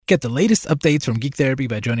Get the latest updates from Geek Therapy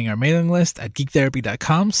by joining our mailing list at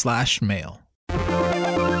geektherapy.com/mail.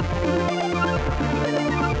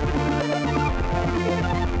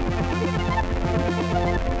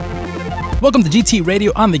 Welcome to GT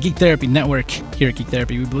Radio on the Geek Therapy Network. Here at Geek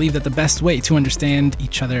Therapy, we believe that the best way to understand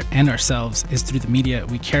each other and ourselves is through the media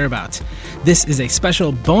we care about. This is a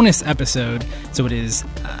special bonus episode, so it is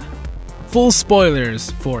full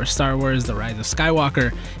spoilers for Star Wars: The Rise of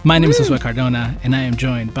Skywalker. My name is Josue Cardona, and I am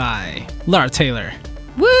joined by Lara Taylor.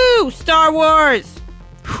 Woo! Star Wars!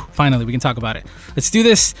 Finally, we can talk about it. Let's do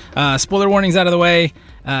this. Spoiler warnings out of the way.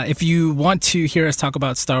 If you want to hear us talk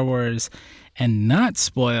about Star Wars and not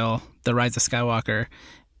spoil The Rise of Skywalker,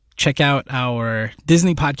 check out our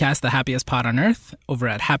Disney podcast, The Happiest Pod on Earth, over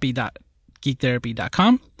at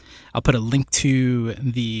happy.geektherapy.com. I'll put a link to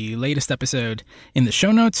the latest episode in the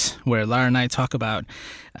show notes, where Lara and I talk about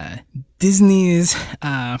Disney's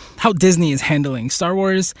how Disney is handling Star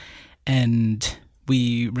Wars, and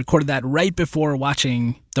we recorded that right before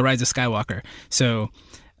watching The Rise of Skywalker. So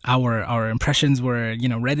our impressions were,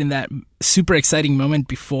 right in that super exciting moment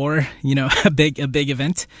before, a big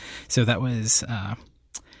event. So that was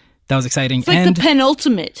exciting. It's like the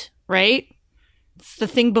penultimate, right? It's the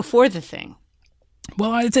thing before the thing.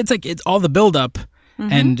 Well, it's all the build up,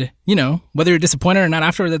 and whether you're disappointed or not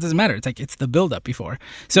after, that doesn't matter. It's the build up before.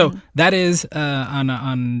 So that is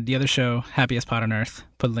on the other show, Happiest Pod on Earth.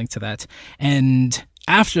 Put a link to that. And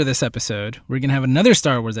after this episode, we're gonna have another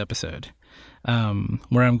Star Wars episode,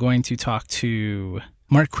 where I'm going to talk to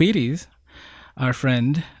Mark Queeties, our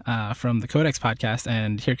friend from the Codex podcast,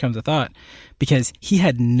 and Here Comes a Thought, because he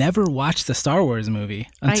had never watched the Star Wars movie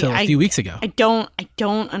until a few weeks ago. I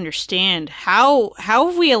don't understand how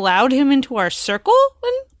have we allowed him into our circle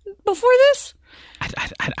before this?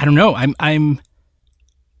 I don't know. I'm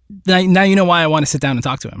now you know why I want to sit down and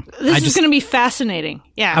talk to him. This is going to be fascinating.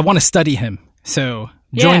 Yeah, I want to study him. So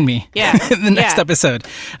join me in the next episode.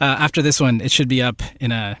 After this one, it should be up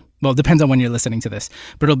in well, it depends on when you're listening to this,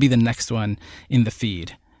 but it'll be the next one in the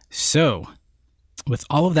feed. So, with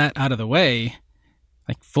all of that out of the way,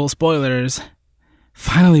 like full spoilers,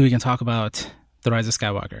 finally we can talk about The Rise of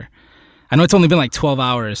Skywalker. I know it's only been like 12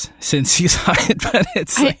 hours since you saw it, but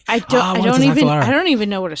it's I don't even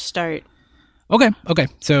know where to start. Okay.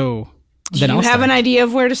 So, do you have an idea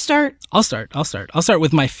of where to start? I'll start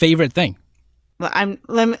with my favorite thing. Well, I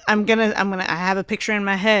have a picture in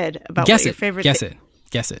my head about what your favorite thing.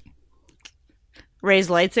 Guess it. Rey's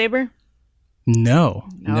lightsaber? No.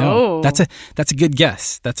 That's a good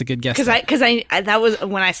guess. Because that was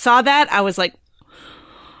when I saw that, I was like,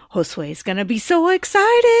 Josue's gonna be so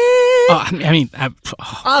excited.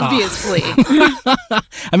 Obviously.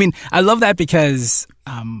 I mean, I love that because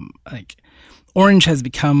orange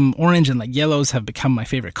and like yellows have become my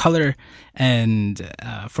favorite color. And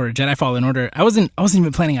for Jedi Fallen Order, I wasn't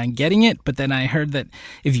even planning on getting it, but then I heard that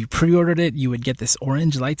if you pre-ordered it, you would get this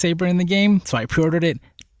orange lightsaber in the game. So I pre-ordered it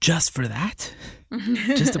just for that,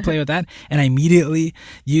 just to play with that. And I immediately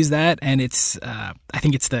used that, and it's I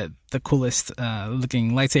think it's the coolest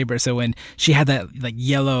looking lightsaber. So when she had that like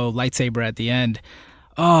yellow lightsaber at the end,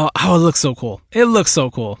 oh, it looks so cool.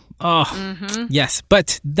 Oh, yes.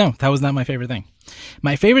 But no, that was not my favorite thing.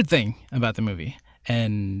 My favorite thing about the movie,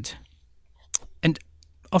 and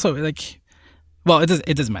also, like, well, it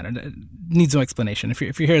doesn't matter. It needs no explanation. If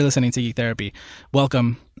you're here listening to Geek Therapy,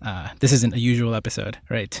 welcome. This isn't a usual episode,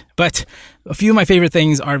 right? But a few of my favorite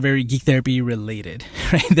things are very Geek Therapy related,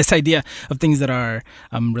 right? This idea of things that are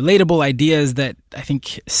relatable ideas that I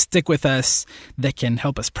think stick with us, that can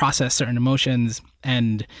help us process certain emotions.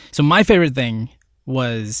 And so my favorite thing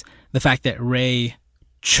was the fact that Rey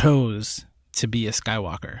chose to be a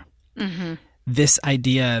Skywalker. Mm-hmm. This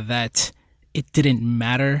idea that it didn't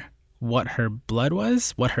matter what her blood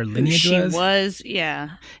was, what her lineage was. Yeah.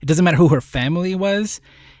 It doesn't matter who her family was.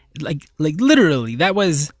 Like literally, that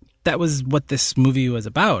was what this movie was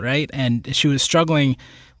about, right? And she was struggling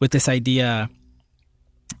with this idea.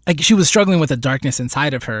 Like, she was struggling with the darkness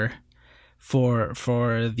inside of her for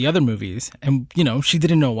the other movies, and she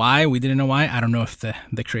didn't know why. We didn't know why. I don't know if the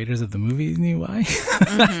creators of the movies knew why.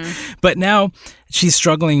 Mm-hmm. But now she's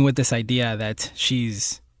struggling with this idea that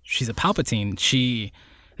she's a Palpatine. She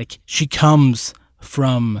comes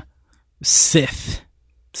from Sith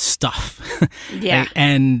stuff. Yeah.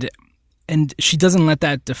 Right? And she doesn't let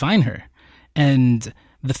that define her. And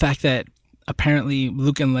the fact that apparently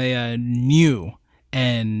Luke and Leia knew,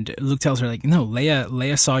 and Luke tells her, like, no,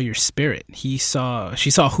 Leia saw your spirit. She saw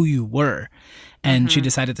who you were, and she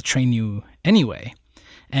decided to train you anyway.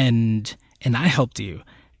 And I helped you,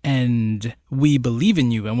 and we believe in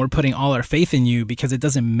you, and we're putting all our faith in you, because it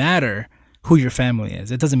doesn't matter who your family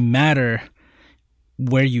is. It doesn't matter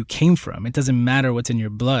where you came from. It doesn't matter what's in your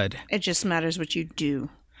blood. It just matters what you do.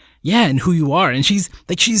 Yeah, and who you are. And she's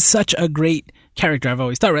such a great character. I've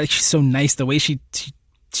always thought, right? Like, she's so nice the way she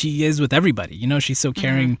is with everybody. You know, she's so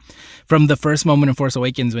caring from the first moment in Force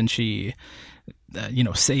Awakens when she,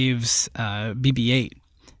 saves BB-8.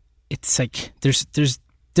 It's like there's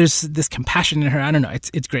this compassion in her. I don't know.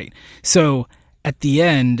 It's great. So at the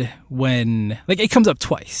end, when like it comes up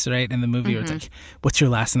twice, right, in the movie, where it's like, "What's your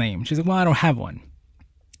last name?" She's like, "Well, I don't have one."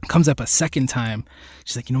 Comes up a second time.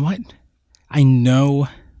 She's like, "You know what? I know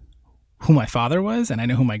who my father was, and I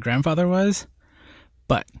know who my grandfather was,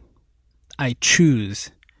 but I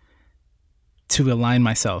choose to align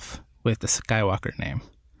myself with the Skywalker name."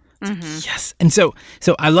 Like, yes. And so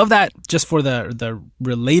I love that just for the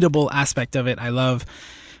relatable aspect of it. I love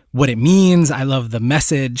what it means. I love the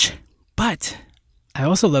message. But I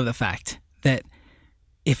also love the fact that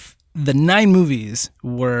if the 9 movies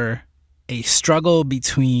were a struggle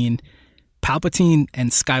between Palpatine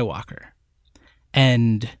and Skywalker,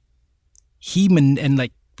 and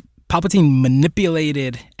Palpatine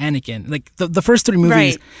manipulated Anakin. Like the first 3 movies,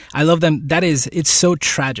 Right. I love them. It's so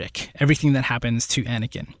tragic, everything that happens to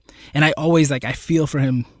Anakin. And I always I feel for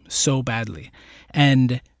him so badly.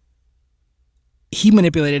 And he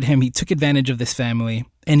manipulated him. He took advantage of this family.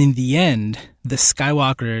 And in the end, the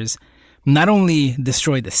Skywalkers not only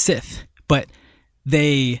destroyed the Sith, but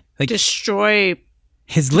they Destroy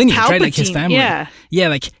his lineage, right? Like his Palpatine, family. yeah. Yeah,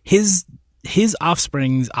 like his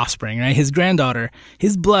offspring's offspring, right? His granddaughter,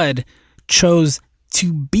 his blood chose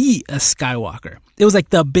to be a Skywalker. It was like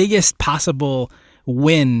the biggest possible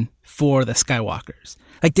win for the Skywalkers.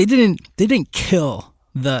 Like they didn't kill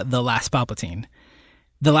the last Palpatine.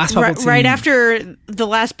 The last Palpatine, Right after the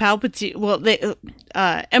last Palpatine,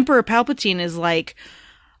 Emperor Palpatine is like,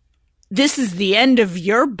 "This is the end of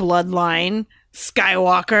your bloodline,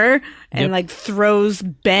 Skywalker," and Yep. throws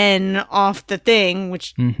Ben off the thing,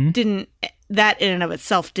 which didn't, that in and of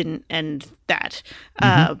itself didn't end that.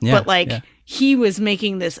 Yeah, But he was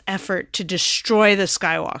making this effort to destroy the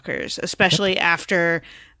Skywalkers, especially after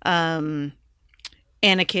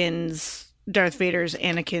Darth Vader's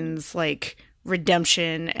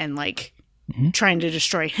redemption and trying to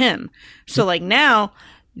destroy him. So now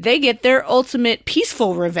they get their ultimate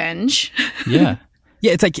peaceful revenge. Yeah.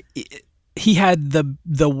 It's like he had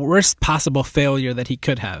the worst possible failure that he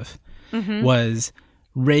could have was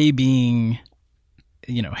Rey being,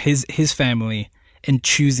 his family and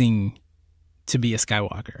choosing to be a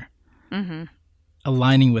Skywalker,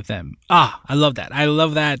 aligning with them. I love that. I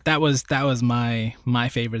love that. That was my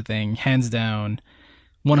favorite thing, hands down,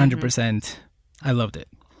 100%. I loved it.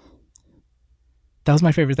 That was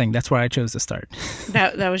my favorite thing. That's where I chose to start.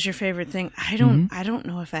 That was your favorite thing. I don't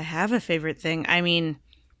know if I have a favorite thing. I mean,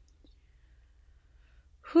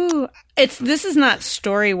 this is not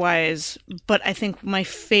story-wise, but I think my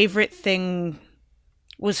favorite thing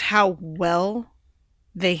was how well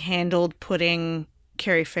they handled putting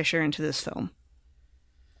Carrie Fisher into this film.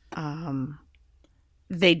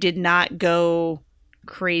 They did not go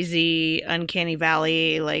crazy, uncanny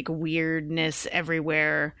valley, weirdness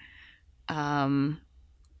everywhere. And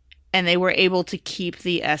they were able to keep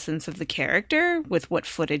the essence of the character with what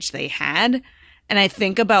footage they had. And I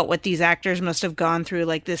think about what these actors must have gone through,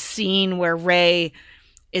 this scene where Rey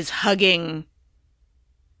is hugging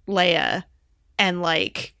Leia, and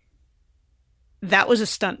that was a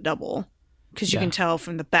stunt double because you can tell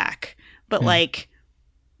from the back. But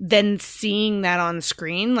then seeing that on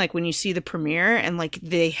screen, when you see the premiere and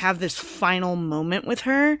they have this final moment with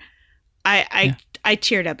her, I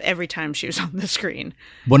teared up every time she was on the screen.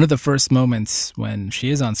 One of the first moments when she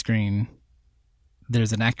is on screen,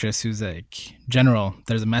 there's an actress who's like, "General,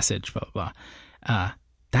 there's a message, blah, blah, blah."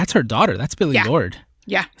 That's her daughter. That's Billy Lord.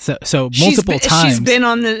 Yeah. So multiple times. She's been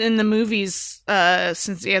in the movies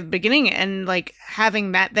since the beginning, and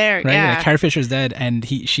having that there. Right? Yeah. Carrie Fisher's dead, and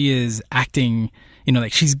she is acting,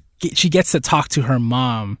 she gets to talk to her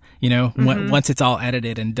mom, once it's all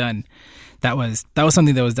edited and done. That was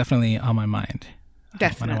something that was definitely on my mind.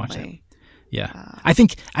 Definitely. When I watched it. Yeah. I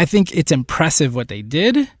think it's impressive what they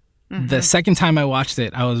did. The second time I watched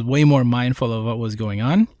it, I was way more mindful of what was going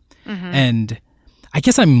on. And I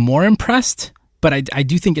guess I'm more impressed, but I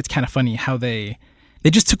do think it's kind of funny how they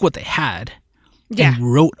just took what they had and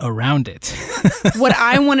wrote around it. What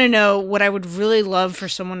I want to know, what I would really love for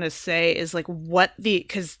someone to say is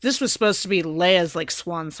because this was supposed to be Leia's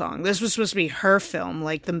swan song. This was supposed to be her film.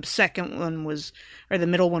 The second one was, or the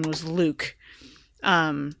middle one was Luke.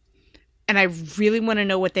 And I really want to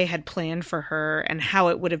know what they had planned for her and how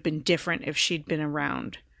it would have been different if she'd been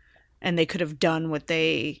around and they could have done what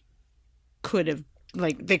they could have,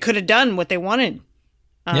 like, they could have done what they wanted.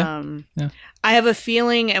 Yeah. I have a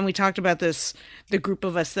feeling, and we talked about this, the group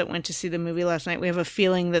of us that went to see the movie last night, we have a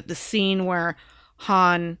feeling that the scene where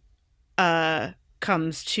Han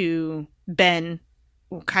comes to Ben,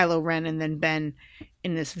 Kylo Ren, and then Ben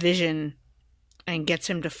in this vision and gets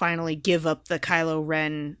him to finally give up the Kylo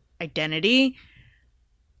Ren identity,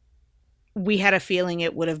 we had a feeling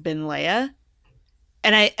it would have been Leia.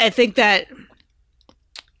 And I think that,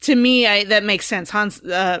 to me, that makes sense.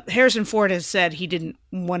 Harrison Ford has said he didn't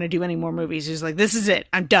want to do any more movies. He's like, this is it.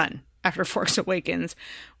 I'm done after Force Awakens.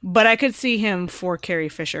 But I could see him for Carrie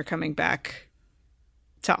Fisher coming back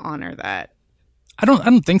to honor that. I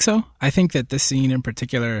don't think so. I think that this scene in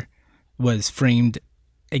particular was framed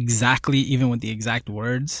exactly, even with the exact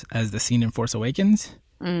words, as the scene in Force Awakens.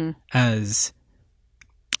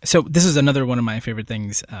 So this is another one of my favorite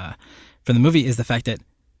things from the movie, is the fact that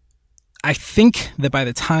I think that by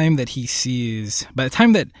the time that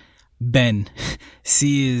Ben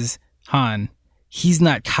sees Han, he's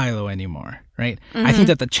not Kylo anymore, right? I think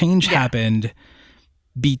that the change happened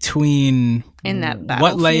between in that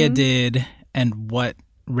what Leia did and what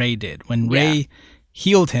Rey did. When Rey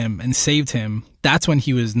healed him and saved him, that's when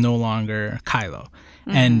he was no longer Kylo.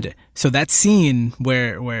 And so that scene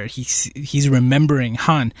where he's remembering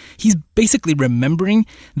Han, he's basically remembering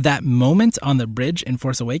that moment on the bridge in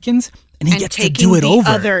Force Awakens, and he gets to do it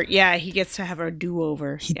over. He gets to have a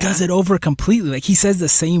do-over. He does it over completely. Like, he says the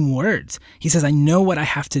same words. He says, I know what I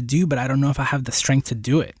have to do, but I don't know if I have the strength to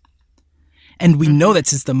do it. And we know that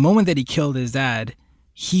since the moment that he killed his dad,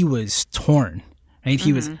 he was torn, right?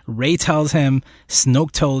 He was, Rey tells him,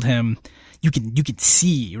 Snoke told him, you can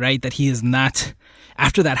see, right, that he is not,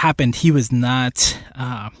 after that happened, he was not,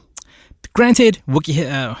 granted,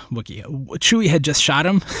 Chewie had just shot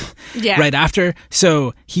him right after,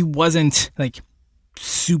 so he wasn't like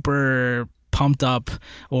super pumped up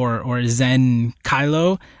or zen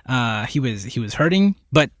Kylo. He was hurting,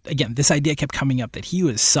 but again, this idea kept coming up that he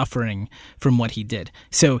was suffering from what he did,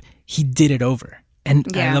 so he did it over. And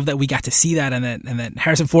I love that we got to see that, and that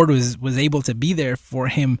Harrison Ford was able to be there for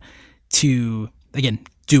him to, again,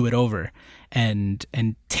 do it over and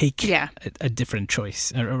take a different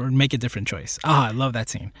choice or make a different choice. I love that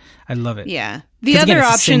scene. I love it. Yeah. The other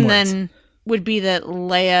option then would be that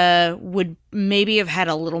Leia would maybe have had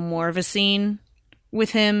a little more of a scene with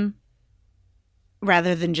him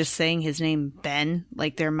rather than just saying his name, Ben.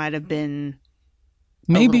 Like, there might have been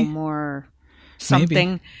a little more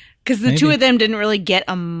something. Because the two of them didn't really get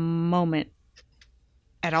a moment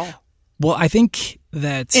at all. Well, I think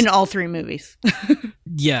that in all three movies.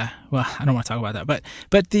 Yeah. Well, I don't want to talk about that, but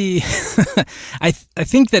the I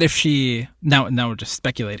think that if she now we're just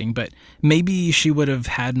speculating, but maybe she would have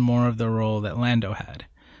had more of the role that Lando had.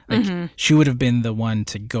 Like, she would have been the one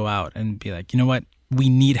to go out and be like, you know what, we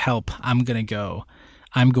need help. I'm gonna go.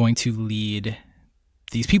 I'm going to lead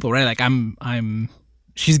these people, right? Like,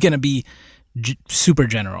 she's gonna be super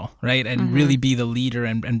general, right, and really be the leader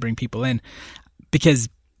and bring people in, because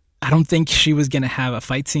I don't think she was going to have a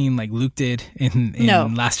fight scene like Luke did in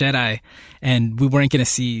Last Jedi, and we weren't going to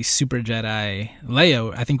see Super Jedi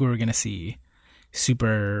Leia. I think we were going to see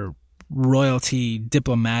super royalty,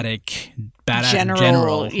 diplomatic, badass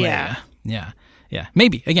general Leia. Yeah.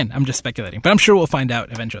 Maybe. Again, I'm just speculating, but I'm sure we'll find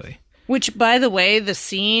out eventually. Which, by the way, the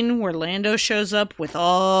scene where Lando shows up with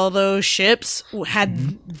all those ships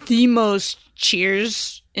had the most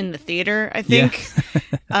cheers in the theater, I think.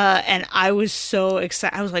 Yeah. And I was so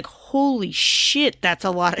excited. I was like, holy shit, that's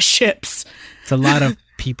a lot of ships. It's a lot of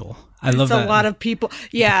people. I love that. It's a lot of people.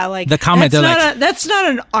 Yeah, like, the comment, that's not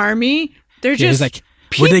an army. They're just like,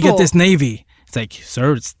 people. Where'd they get this navy? It's like,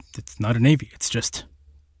 sir, it's not a navy. It's just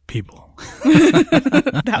people.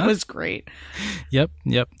 That was great. Yep.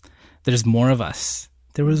 There's more of us.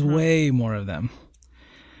 There was way more of them.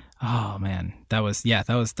 Oh man, that was good.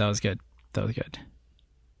 That was good.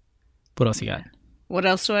 What else you got? What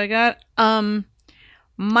else do I got?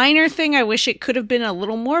 Minor thing, I wish it could have been a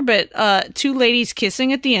little more, but two ladies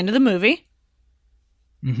kissing at the end of the movie.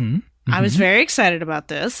 I was very excited about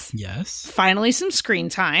this. Yes. Finally some screen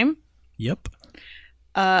time. Yep.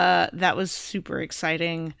 That was super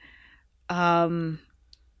exciting. One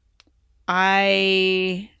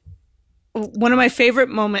of my favorite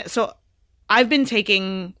moments, so I've been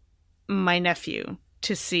taking my nephew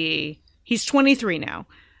to see, he's 23 now.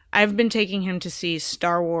 I've been taking him to see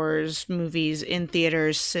Star Wars movies in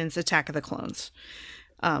theaters since Attack of the Clones.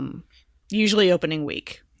 Usually opening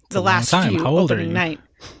week. It's the last few How old opening are you? Night.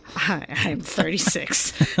 I'm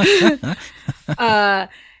 36.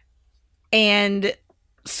 And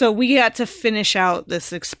so we got to finish out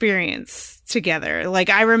this experience together. Like,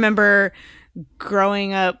 I remember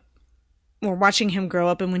growing up, or watching him grow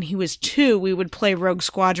up, and when he was 2, we would play Rogue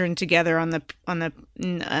Squadron together on the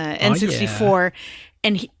N64.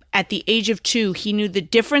 And at the age of 2, he knew the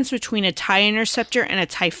difference between a TIE Interceptor and a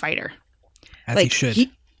TIE Fighter. As he should.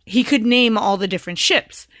 He could name all the different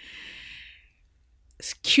ships.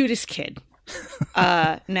 Cutest kid.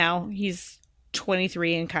 Now he's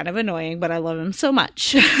 23 and kind of annoying, but I love him so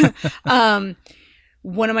much. One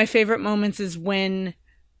of my favorite moments is when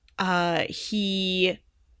you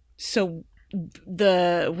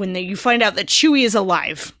find out that Chewie is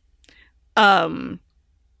alive.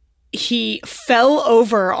 He fell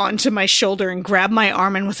over onto my shoulder and grabbed my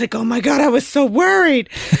arm and was like, "Oh my God, I was so worried."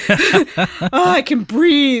 I can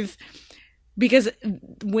breathe. Because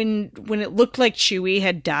when it looked like Chewie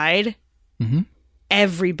had died,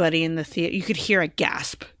 everybody in the theater, you could hear a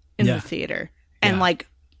gasp in the theater. And like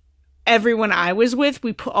everyone I was with,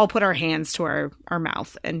 we all put our hands to our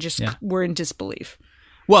mouth and just were in disbelief.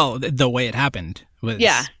 Well, the way it happened was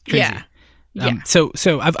crazy.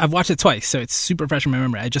 So I've watched it twice, so it's super fresh in my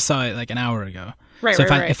memory. I just saw it like an hour ago. Right. So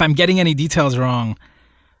if I'm getting any details wrong,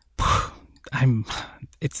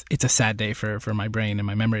 it's a sad day for my brain and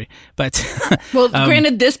my memory. But well,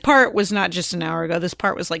 granted, this part was not just an hour ago. This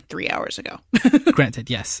part was like 3 hours ago. Granted,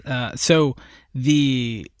 yes. So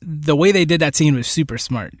the way they did that scene was super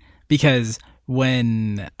smart, because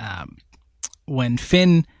when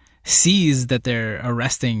Finn sees that they're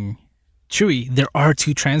arresting Chewie, there are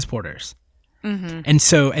 2 transporters. And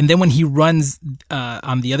then when he runs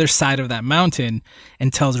on the other side of that mountain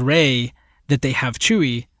and tells Rey that they have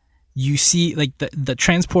Chewie, you see like the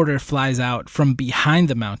transporter flies out from behind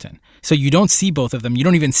the mountain. So you don't see both of them. You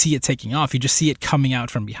don't even see it taking off. You just see it coming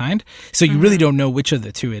out from behind. So you really don't know which of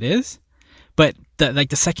the 2 it is. But the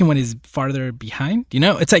second one is farther behind, you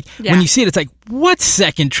know? It's like, when you see it, it's like, what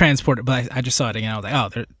second transporter? But I just saw it again. I was like,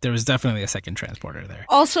 oh, there was definitely a second transporter there.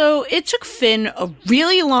 Also, it took Finn a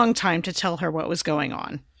really long time to tell her what was going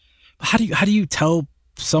on. How do you tell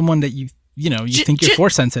someone that you think you're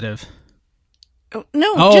force sensitive?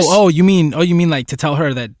 No. You mean like to tell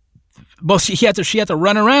her that? Well, she had to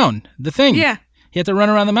run around the thing. Yeah, he had to run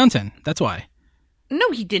around the mountain. That's why.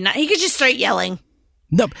 No, he did not. He could just start yelling.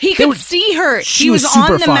 No, he could see her. He was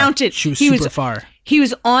on the mountain. She was super far. He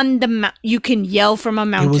was on the mountain. You can yell from a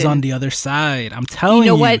mountain. It was on the other side. I'm telling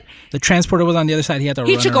you. What? The transporter was on the other side. He had to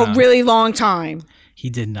run around. He took a really long time. He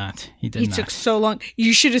did not. He took so long.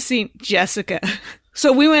 You should have seen Jessica.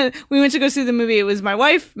 So we went to go see the movie. It was my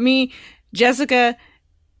wife, me, Jessica,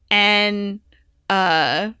 and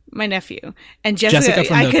my nephew. And Jessica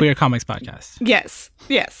from the Queer Comics podcast.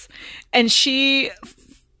 Yes. And she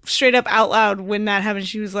straight up out loud, when that happened,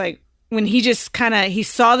 she was like, when he just he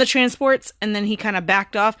saw the transports and then he kind of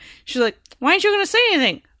backed off, she's like, "Why aren't you going to say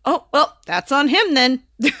anything?" "Oh, well, that's on him then."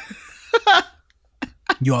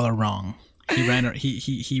 You all are wrong. He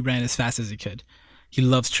ran as fast as he could. He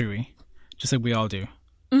loves Chewie, just like we all do.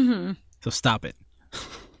 So stop it.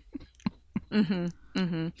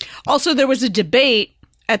 Also, there was a debate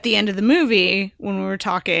at the end of the movie when we were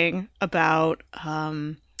talking about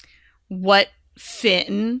what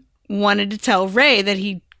Finn wanted to tell Rey that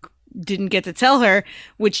he didn't get to tell her,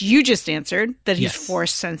 which you just answered, that he's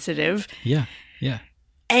force sensitive. Yeah.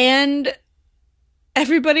 And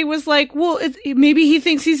everybody was like, "Well, maybe he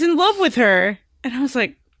thinks he's in love with her." And I was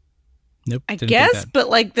like, "Nope, I guess," but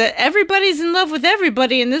like everybody's in love with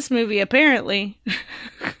everybody in this movie, apparently.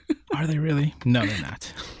 Are they really? No, they're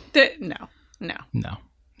not.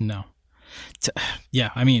 No. Yeah,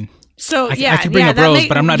 I mean, so I could bring up Rose,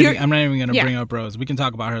 but I'm not even going to bring up Rose. We can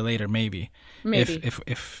talk about her later, maybe.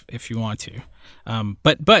 if you want to.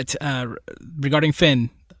 But regarding Finn,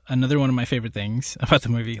 another one of my favorite things about the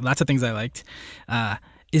movie, lots of things I liked,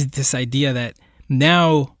 is this idea that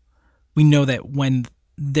now we know that when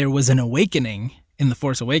there was an awakening in The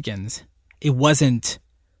Force Awakens, it wasn't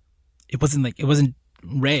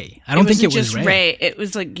Rey. I don't think it was Rey. It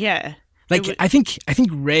was like, I think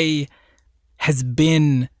Rey has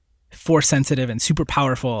been force sensitive and super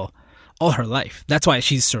powerful all her life. That's why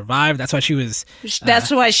she's survived. That's why she was.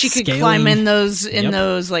 That's why she could climb in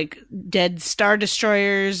those like dead Star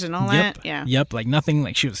Destroyers and all that. Yeah. Yep. Like nothing.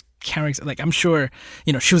 Like she was carrying. Like I'm sure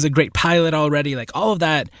she was a great pilot already. Like all of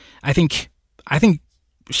that. I think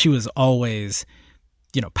she was always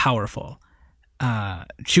powerful.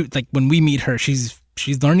 She like when we meet her, she's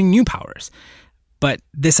learning new powers. But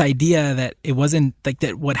this idea that it wasn't like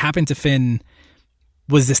that, what happened to Finn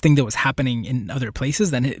was this thing that was happening in other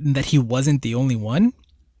places, that he wasn't the only one.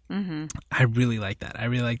 I really like that. I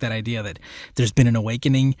really like that idea that there's been an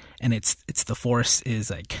awakening, and it's the Force is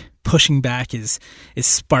like pushing back, is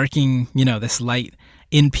sparking, this light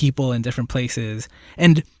in people in different places,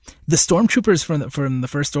 and the stormtroopers from the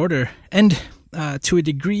First Order, and to a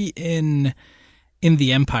degree in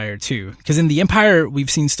the Empire too, because in the Empire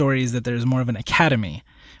we've seen stories that there's more of an academy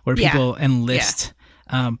where people enlist,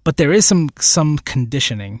 but there is some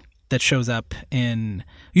conditioning that shows up in,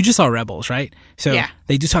 you just saw Rebels, right? So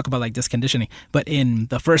they do talk about like this conditioning, but in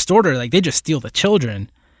the First Order, like they just steal the children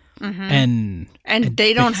and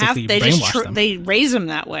they don't have, they just they raise them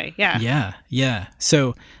that way. Yeah.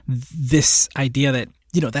 So this idea that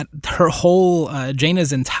that her whole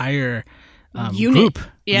Jaina's entire group,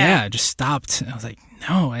 just stopped. And I was like,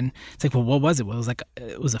 no, and it's like, well, what was it? Well,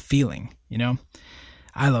 it was a feeling,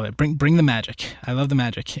 I love it. Bring the magic. I love the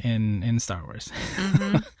magic in Star Wars.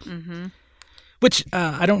 Which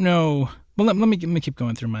I don't know. Well, let me keep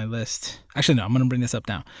going through my list. Actually, no, I'm going to bring this up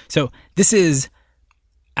now. So this is,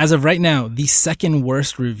 as of right now, the second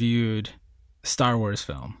worst reviewed Star Wars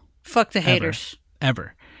film. Fuck the haters.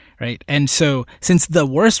 Ever. Right? And so since the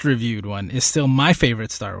worst reviewed one is still my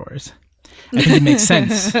favorite Star Wars, I think it makes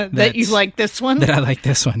sense that you like this one. That I like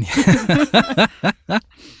this one.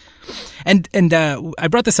 And I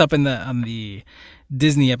brought this up on the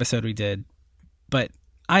Disney episode we did, but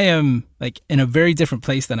I am like in a very different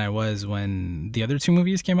place than I was when the other two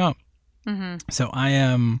movies came out. So I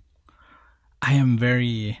am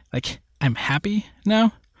very like, I'm happy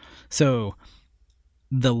now. So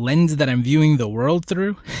the lens that I'm viewing the world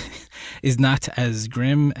through is not as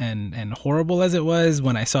grim and horrible as it was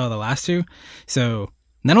when I saw the last two. So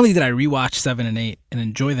not only did I rewatch 7 and 8 and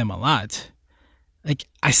enjoy them a lot, like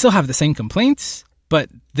I still have the same complaints, but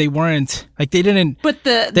they weren't like, they didn't. But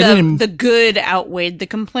the good outweighed the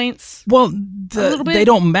complaints. Well, they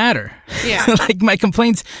don't matter. Yeah, like my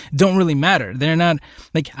complaints don't really matter. They're not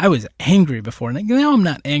like, I was angry before, and like, now I'm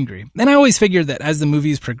not angry. And I always figured that as the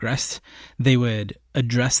movies progressed, they would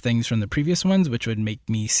address things from the previous ones, which would make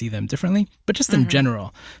me see them differently. But just in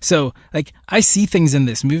general, so like I see things in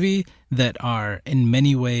this movie that are in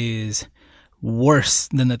many ways worse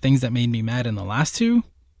than the things that made me mad in the last two,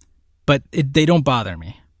 but they don't bother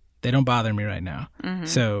me. They don't bother me right now.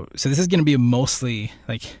 So this is going to be a mostly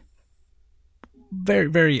like very,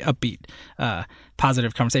 very upbeat,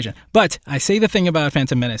 positive conversation. But I say the thing about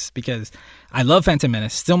Phantom Menace because I love Phantom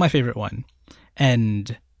Menace, still my favorite one.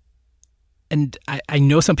 And I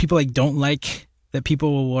know some people like don't like that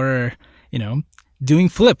people were, doing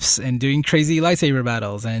flips and doing crazy lightsaber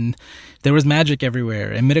battles, and there was magic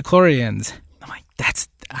everywhere and midichlorians. I'm like,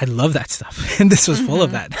 I love that stuff. And this was full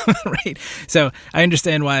of that, right? So I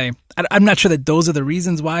understand why. I'm not sure that those are the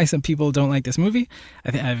reasons why some people don't like this movie.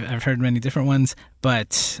 I think I've heard many different ones,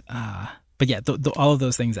 but yeah, all of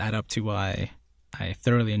those things add up to why I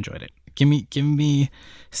thoroughly enjoyed it. Give me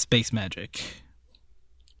space magic.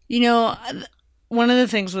 One of the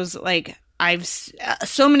things was like,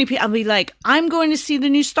 so many people, I'll be like, I'm going to see the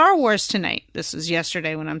new Star Wars tonight. This was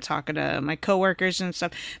yesterday when I'm talking to my coworkers and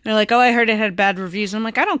stuff. They're like, oh, I heard it had bad reviews. And I'm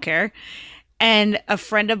like, I don't care. And a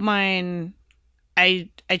friend of mine, I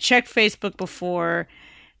checked Facebook before.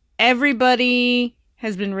 Everybody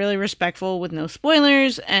has been really respectful with no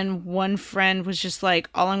spoilers. And one friend was just like,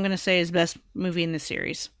 all I'm going to say is best movie in the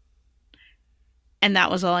series. And that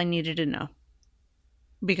was all I needed to know.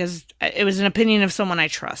 Because it was an opinion of someone I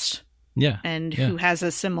trust. Yeah. And who has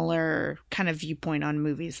a similar kind of viewpoint on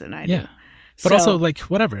movies than I do. Yeah. But also, like,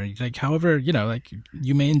 whatever. Like, however, like,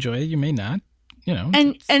 you may enjoy it, you may not.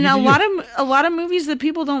 And a lot of movies that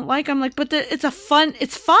people don't like, I'm like, but it's fun.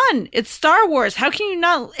 It's Star Wars. How can you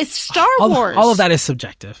not? It's Star Wars. All of that is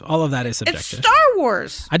subjective. It's Star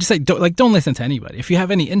Wars. I just say, don't listen to anybody. If you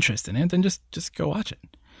have any interest in it, then just go watch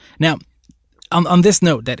it. Now, on this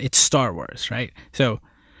note that it's Star Wars, right? So,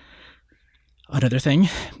 another thing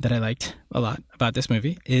that I liked a lot about this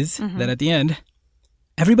movie is that at the end,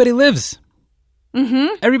 everybody lives.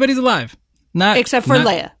 Everybody's alive. Except for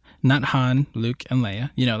Leia. Not Han, Luke, and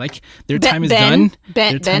Leia. Like their time is done.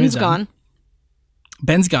 Ben's gone.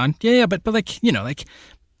 Ben's gone. Yeah, but like, like.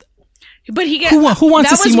 But who wants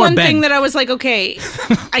to see more Ben? That was one thing that I was like, okay,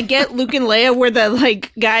 I get Luke and Leia were the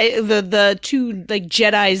like the two like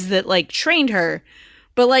Jedis that like trained her,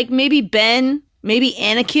 but like maybe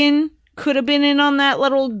Anakin could have been in on that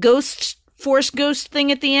little force ghost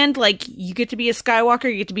thing at the end. Like, you get to be a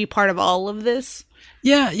Skywalker, you get to be part of all of this.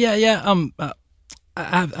 Yeah. I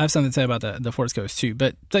have something to say about the force ghost too.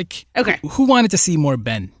 But like, okay, who wanted to see more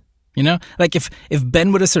Ben? Like if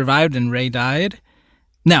Ben would have survived and Rey died.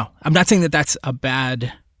 Now, I'm not saying that that's a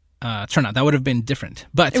bad turn out. That would have been different.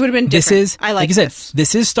 But it would have been different. This is, I like you said, this.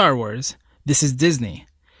 this is Star Wars. This is Disney.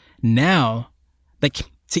 Now,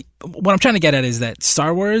 see, what I'm trying to get at is that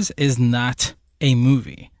Star Wars is not a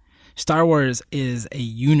movie. Star Wars is a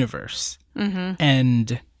universe. Mm-hmm.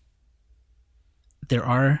 And there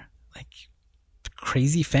are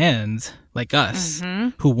crazy fans like us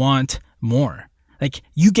who want more.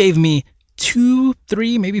 You gave me 2,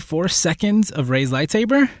 3, maybe 4 seconds of Rey's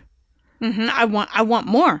lightsaber. Mm-hmm. I want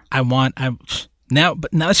more. Now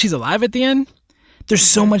that she's alive at the end, there's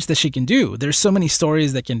so much that she can do. There's so many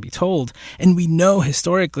stories that can be told, and we know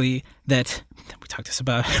historically that we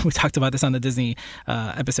talked about this on the Disney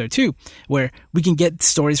episode 2, where we can get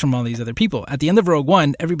stories from all these other people. At the end of Rogue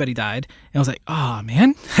One, everybody died, and I was like, oh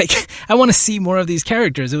man, I want to see more of these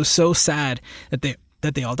characters. It was so sad that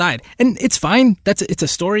they all died, and it's fine. It's a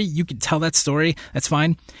story. You can tell that story. That's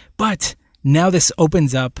fine, but now this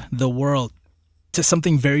opens up the world to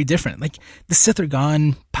something very different. The Sith are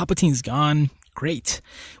gone, Palpatine's gone. Great.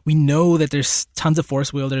 We know that there's tons of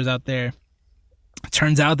Force wielders out there.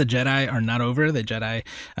 Turns out the Jedi are not over. The Jedi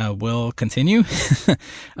will continue.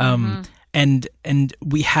 And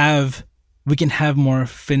we can have more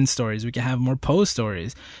Finn stories. We can have more Poe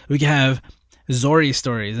stories. We can have Zori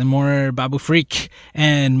stories and more Babu Freak,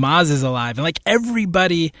 and Maz is alive, and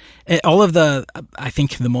everybody, all of I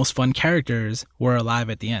think the most fun characters were alive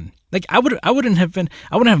at the end. I wouldn't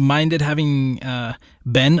have minded having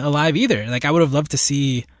Ben alive either. I would have loved to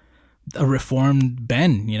see a reformed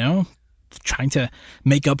Ben, trying to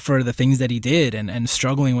make up for the things that he did and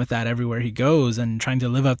struggling with that everywhere he goes, and trying to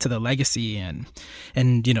live up to the legacy and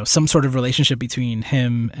some sort of relationship between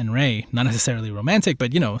him and Rey, not necessarily romantic,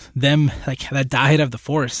 but them that died of the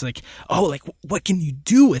Force, what can you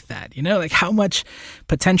do with that? How much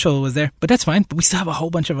potential was there? But that's fine. But we still have a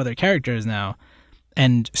whole bunch of other characters now,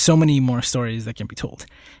 and so many more stories that can be told.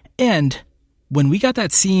 And when we got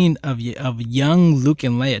that scene of young Luke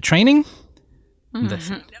and Leia training,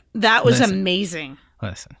 listen. That was amazing.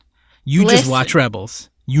 Listen. You just watch Rebels.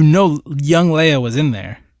 Young Leia was in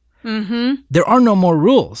there. Mm-hmm. There are no more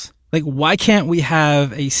rules. Why can't we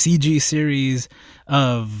have a CG series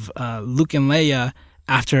of Luke and Leia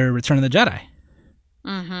after Return of the Jedi?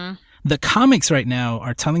 Mm-hmm. The comics right now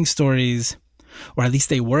are telling stories, or at least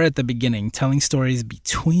they were at the beginning, telling stories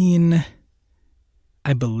between,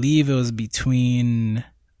 I believe it was between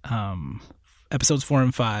episodes 4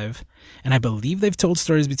 and 5, and I believe they've told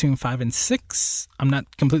stories between 5 and 6. I'm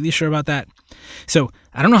not completely sure about that. So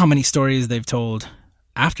I don't know how many stories they've told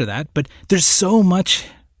after that, but there's so much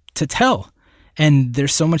to tell, and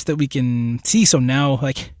there's so much that we can see. So now,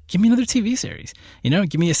 give me another TV series,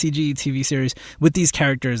 give me a CG TV series with these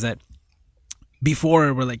characters that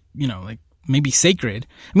before were maybe sacred.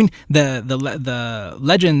 I mean, the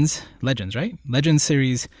Legends, right? Legends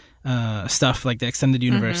series stuff, the extended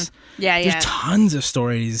universe. Mm-hmm. Yeah. There's tons of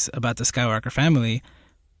stories about the Skywalker family,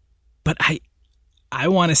 but I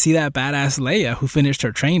want to see that badass Leia who finished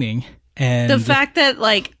her training, and the fact that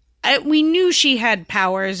we knew she had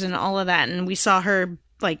powers and all of that, and we saw her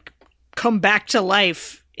come back to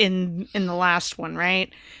life in the last one,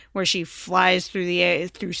 right, where she flies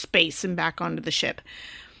through space and back onto the ship.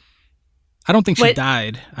 I don't think she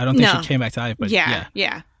died. I don't think she came back to life. But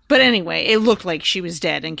yeah. But anyway, it looked like she was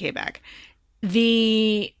dead and came back.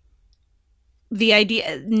 The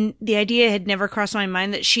idea had never crossed my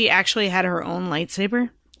mind that she actually had her own lightsaber.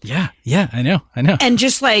 Yeah, I know. And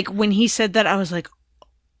just when he said that, I was like,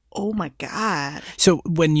 oh my God. So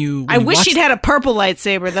I wish she'd had a purple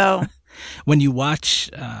lightsaber though. When you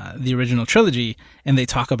watch the original trilogy and they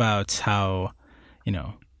talk about how,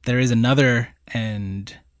 there is another,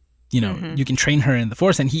 and you can train her in the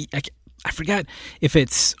Force, and I forgot if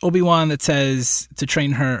it's Obi-Wan that says to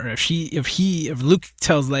train her, or if Luke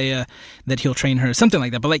tells Leia that he'll train her, something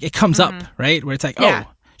like that. But it comes up, right? Where it's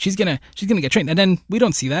she's gonna get trained, and then we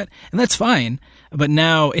don't see that, and that's fine. But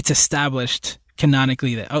now it's established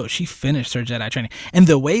canonically that she finished her Jedi training, and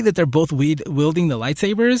the way that they're both wielding the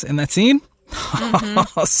lightsabers in that scene.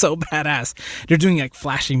 So badass. They're doing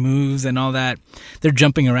flashy moves and all that. They're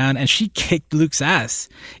jumping around, and she kicked Luke's ass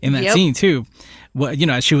in that scene too. Well,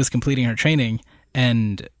 as she was completing her training.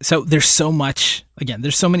 And so there's so much,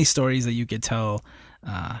 there's so many stories that you could tell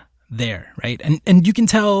there, right? And you can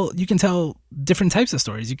tell different types of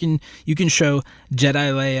stories. You can show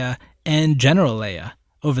Jedi Leia and General Leia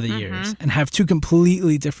over the years and have two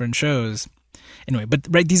completely different shows. Anyway, but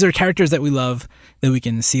right, these are characters that we love, that we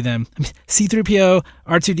can see them. C-3PO,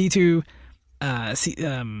 R2-D2,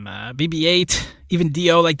 BB-8, even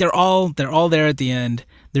D-O, they're all there at the end.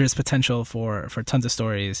 There is potential for tons of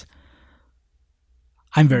stories.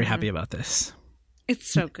 I'm very happy about this. It's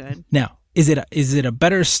so good. Now, is it a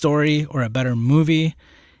better story or a better movie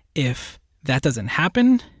if that doesn't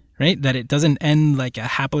happen, right? That it doesn't end like a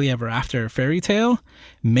happily ever after fairy tale?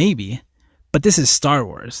 Maybe. But this is Star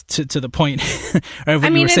Wars, to the point of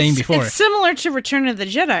what you were saying before. It's similar to Return of the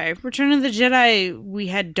Jedi. Return of the Jedi, we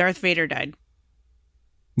had Darth Vader died.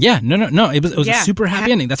 Yeah, no. It was a super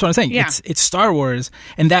happy ending. That's what I'm saying. Yeah. It's Star Wars,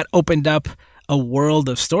 and that opened up a world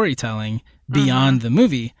of storytelling beyond the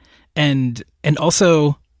movie, and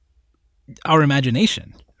also our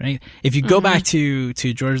imagination. Right? If you go back to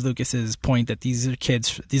George Lucas's point that these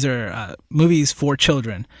are movies for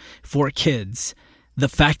children, for kids. The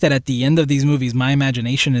fact that at the end of these movies, my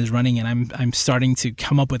imagination is running and I'm starting to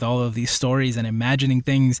come up with all of these stories and imagining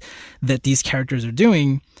things that these characters are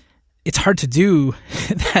doing, it's hard to do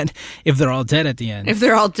that if they're all dead at the end. If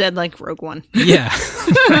they're all dead like Rogue One. Yeah.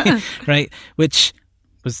 right. Which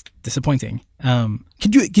was disappointing.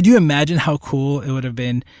 Could you imagine how cool it would have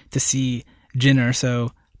been to see Jyn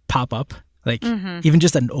Erso pop up? Like even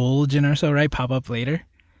just an old Jyn Erso, right? Pop up later.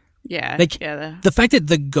 Yeah. Like the fact that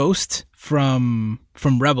the ghost from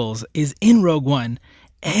Rebels is in Rogue One,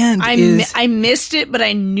 and I missed it, but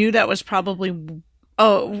I knew that was probably in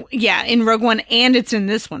Rogue One, and it's in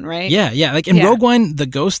this one, right? Yeah. Like in Rogue One, the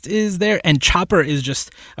ghost is there, and Chopper is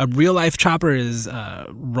just a real life Chopper is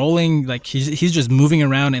rolling, like he's just moving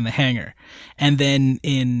around in the hangar. And then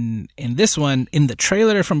in this one, in the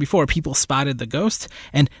trailer from before, people spotted the ghost,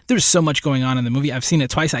 and there's so much going on in the movie. I've seen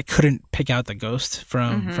it twice. I couldn't pick out the ghost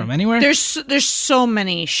from anywhere. There's so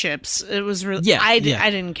many ships. It was really I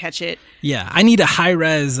didn't catch it. Yeah, I need a high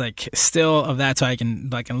res like still of that so I can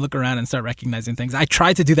look around and start recognizing things. I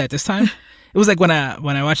tried to do that this time. It was like when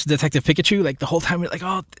I watched Detective Pikachu, like the whole time we're like,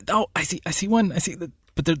 oh, I see one, I see the.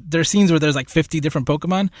 But there are scenes where there's like 50 different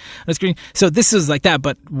Pokemon on the screen. So this is like that,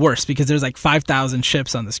 but worse because there's like 5,000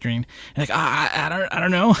 ships on the screen. And like, I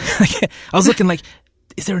don't know. I was looking like,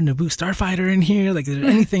 is there a Naboo starfighter in here? Like, is there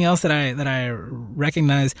anything else that I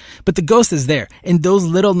recognize? But the ghost is there, and those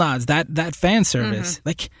little nods, that fan service,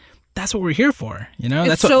 like that's what we're here for. You know,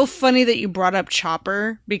 it's so funny that you brought up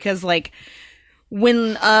Chopper because like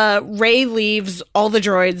when Rey leaves all the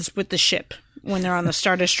droids with the ship. When they're on the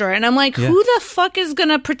Star Destroyer. And I'm like, who the fuck is going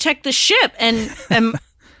to protect the ship? And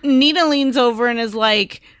Nina leans over and is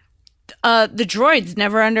like, the droids,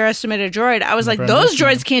 never underestimate a droid. I was like, those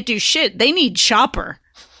droids can't do shit. They need Chopper.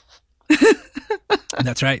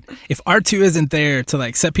 That's right. If R2 isn't there to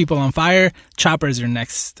like set people on fire, Chopper is your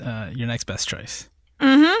next best choice.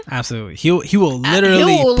 Mm-hmm. Absolutely. He will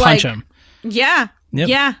literally punch him. Yeah. Yep.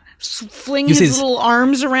 Yeah. Fling his little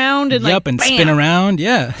arms around and and spin around.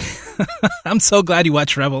 Yeah. I'm so glad you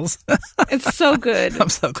watched Rebels. It's so good. I'm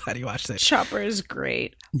so glad you watched it. Chopper is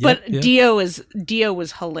great. But Dio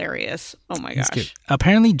was hilarious. Oh my gosh. Good.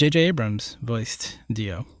 Apparently J.J. Abrams voiced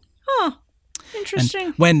Dio. Oh,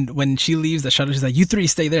 interesting. And when she leaves the shuttle, she's like, you three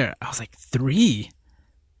stay there. I was like, 3?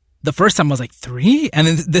 The first time I was like, 3? And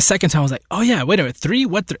then the second time I was like, oh yeah, wait a minute, 3?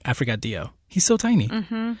 What? I forgot Dio. He's so tiny.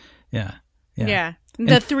 Mm-hmm. Yeah.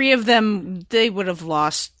 The 3 of them, they would have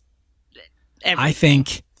lost everything. I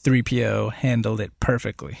think 3PO handled it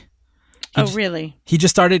perfectly. Really? He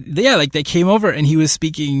just started, like they came over and he was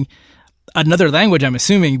speaking another language, I'm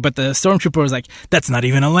assuming, but the stormtrooper was like, that's not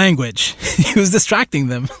even a language. He was distracting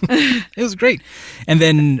them. It was great. And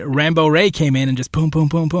then Rambo Ray came in and just boom, boom,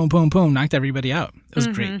 boom, boom, boom, boom, knocked everybody out. It was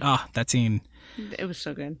great. Oh, that scene. It was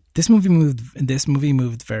so good. This movie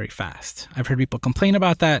moved very fast. I've heard people complain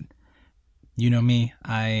about that. You know me.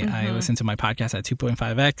 I listened to my podcast at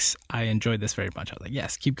 2.5x. I enjoyed this very much. I was like,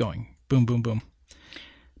 yes, keep going. Boom, boom, boom.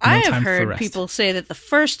 I have heard people say that the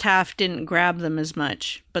first half didn't grab them as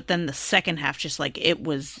much, but then the second half just like it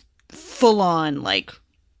was full on like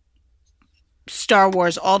Star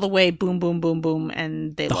Wars all the way, boom, boom, boom, boom,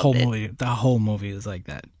 and they loved it. The whole movie is like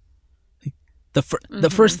that. The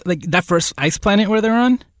first like that first ice planet where they're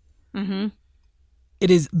on. Mm-hmm.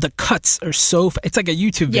 It is the cuts are so. It's like a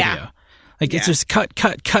YouTube video. Yeah. Like it's just cut.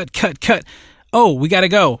 Oh, we gotta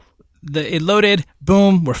go. It loaded.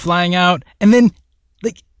 Boom, we're flying out, and then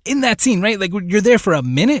like in that scene, right? Like you're there for a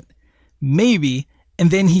minute, maybe, and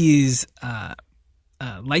then he's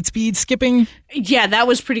light speed skipping. Yeah, that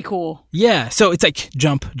was pretty cool. Yeah, so it's like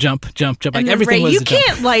jump. And like everything Ray, was. You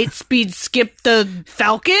can't light speed skip the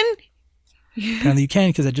Falcon. Apparently, you can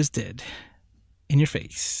because I just did. In your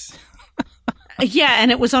face. Yeah, and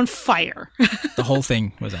it was on fire. The whole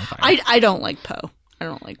thing was on fire. I don't like Poe. I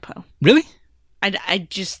don't like Poe. Really? I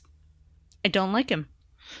don't like him.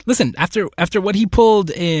 Listen, after what he pulled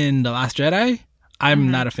in The Last Jedi, I'm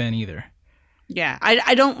not a fan either. Yeah,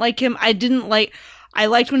 I don't like him. I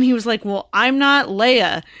liked when he was like, well, I'm not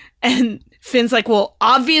Leia. And Finn's like, well,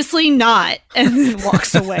 obviously not, and then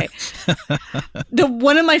walks away.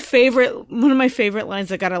 One of my favorite lines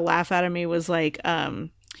that got a laugh out of me was like,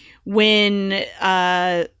 when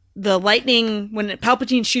the lightning, when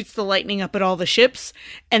Palpatine shoots the lightning up at all the ships,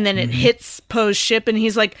 and then it hits Poe's ship, and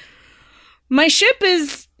he's like, my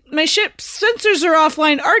ship's sensors are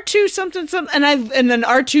offline. R2 something, and then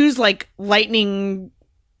R2's like lightning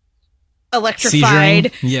electrified,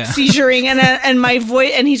 seizuring, and my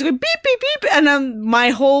voice, and he's going beep beep beep, and my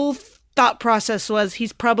whole thought process was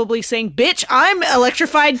he's probably saying, "Bitch, I'm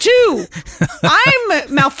electrified too. I'm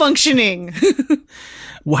malfunctioning."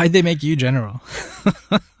 Why'd they make you general?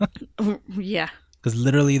 Yeah, because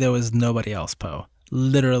literally there was nobody else, Poe.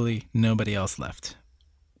 Literally nobody else left.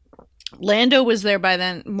 Lando was there by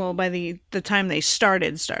then. Well, by the time they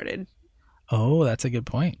started. Oh, that's a good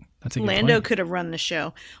point. Lando could have run the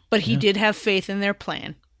show, but he did have faith in their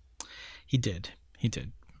plan. He did.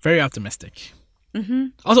 Very optimistic. Mm-hmm.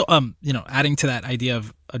 Also, adding to that idea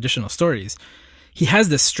of additional stories, he has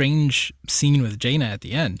this strange scene with Jaina at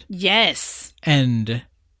the end. Yes. And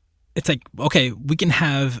it's like, okay, we can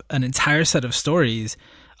have an entire set of stories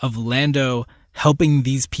of Lando helping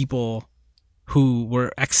these people who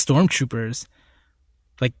were ex-stormtroopers,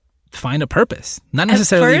 like, find a purpose. Not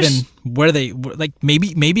necessarily even where they were. Like,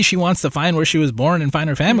 maybe she wants to find where she was born and find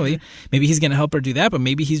her family. Mm-hmm. Maybe he's going to help her do that, but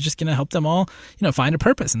maybe he's just going to help them all, find a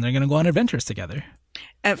purpose, and they're going to go on adventures together.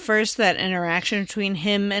 At first, that interaction between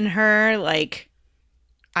him and her, like,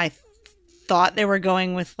 I thought they were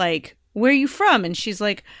going with, like, where are you from? And she's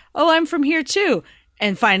like, oh, I'm from here too.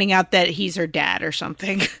 And finding out that he's her dad or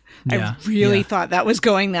something. I really thought that was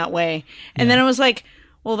going that way. And then I was like,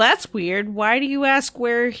 well, that's weird. Why do you ask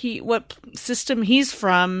what system he's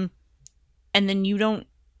from? And then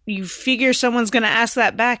you figure someone's going to ask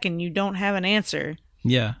that back and you don't have an answer.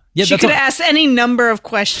 Yeah. She could have asked any number of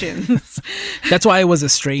questions. That's why it was a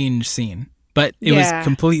strange scene, but it was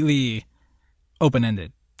completely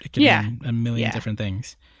open-ended. It could mean a million different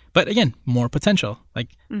things. But again, more potential. Like,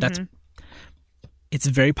 it's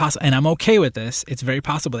very possible, and I'm okay with this. It's very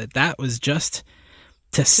possible that was just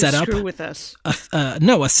to set up screw with us.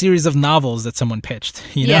 A series of novels that someone pitched.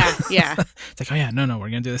 Yeah. It's like, oh yeah, no, we're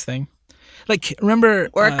gonna do this thing. Like, remember,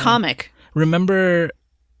 or a comic. Remember,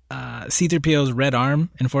 C-3PO's red arm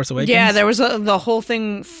in Force Awakens. Yeah, there was the whole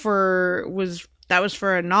thing was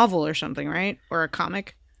for a novel or something, right? Or a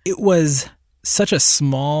comic. It was such a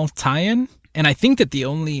small tie-in, and I think that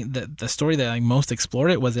the story that I most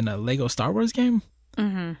explored it was in a Lego Star Wars game.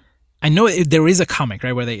 Mm-hmm. I know there is a comic,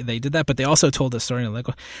 right, where they did that, but they also told the story in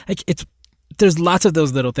Lego. Like, there's lots of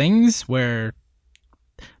those little things where,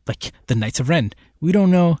 like, the Knights of Ren. We don't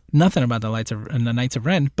know nothing about the Knights of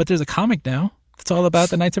Ren, but there's a comic now that's all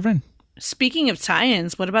about the Knights of Ren. Speaking of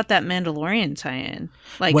tie-ins, what about that Mandalorian tie-in?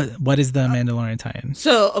 Like, what is the Mandalorian tie-in?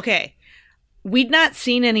 So, okay, we'd not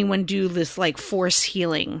seen anyone do this, like, force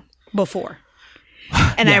healing before.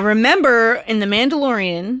 And I remember in The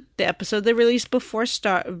Mandalorian, the episode they released before Rise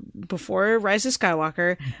of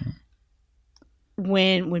Skywalker,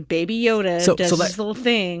 when Baby Yoda does this little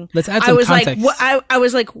thing, let's add some context. I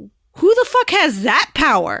was like, who the fuck has that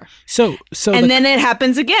power? Then it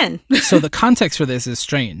happens again. So the context for this is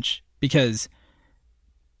strange because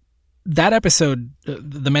that episode,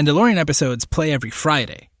 the Mandalorian episodes, play every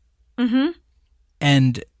Friday,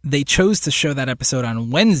 and they chose to show that episode on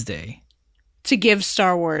Wednesday. To give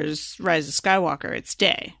Star Wars Rise of Skywalker its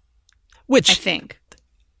day. Which I think.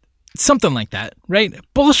 Something like that, right?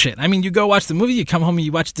 Bullshit. I mean, you go watch the movie, you come home and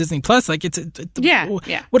you watch Disney Plus. Like, yeah.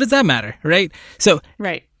 What does that matter, right? So,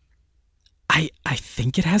 right. I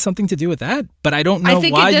think it has something to do with that, but I don't know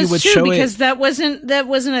why you would show it. Because that wasn't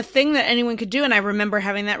a thing that anyone could do, and I remember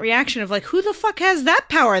having that reaction of like, who the fuck has that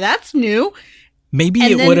power? That's new. Maybe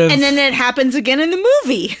it would have. And then it happens again in the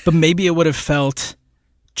movie. But maybe it would have felt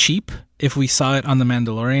cheap if we saw it on The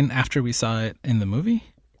Mandalorian after we saw it in the movie.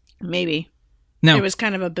 Maybe. Now, it was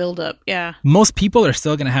kind of a build-up, yeah. Most people are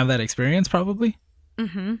still going to have that experience, probably.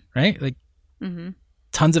 Mm-hmm. Right? Like,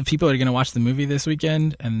 tons of people are going to watch the movie this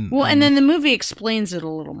weekend. And then the movie explains it a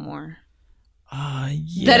little more.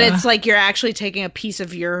 Yeah. That it's like you're actually taking a piece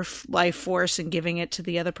of your life force and giving it to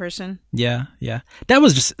the other person. Yeah. That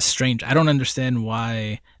was just strange. I don't understand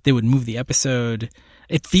why they would move the episode.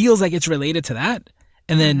 It feels like it's related to that.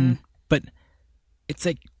 And then, but it's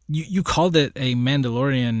like, you called it a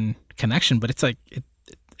Mandalorian connection, but it's like,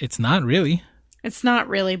 it's not really. It's not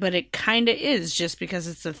really, but it kind of is, just because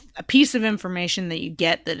it's a piece of information that you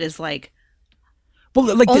get that is like,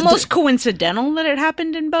 like almost coincidental that it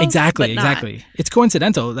happened in both. Exactly. It's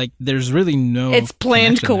coincidental. Like, there's really no. It's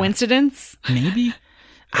planned coincidence. Maybe.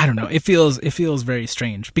 I don't know. It feels very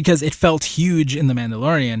strange because it felt huge in The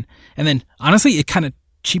Mandalorian, and then honestly, it kind of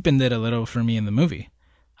cheapened it a little for me in the movie.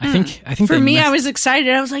 I think for me, I was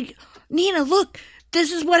excited. I was like, Nina, look,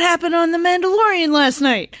 this is what happened on The Mandalorian last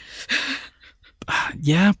night.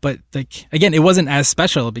 Yeah, but like again, it wasn't as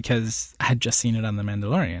special because I had just seen it on The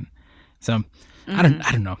Mandalorian. So I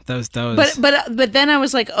don't know. That was. But then I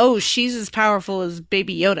was like, oh, she's as powerful as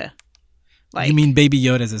Baby Yoda. Like, you mean Baby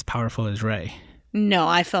Yoda is as powerful as Rey? No,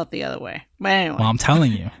 I felt the other way. But anyway. Well, I'm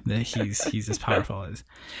telling you that he's as powerful as.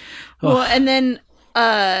 Oh. Well, and then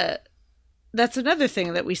that's another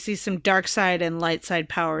thing that we see some dark side and light side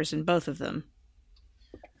powers in both of them.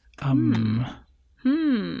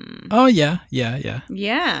 Oh yeah.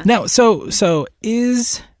 Yeah. Now, so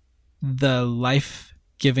is the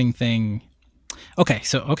life-giving thing okay?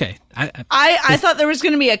 I thought there was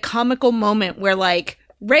going to be a comical moment where like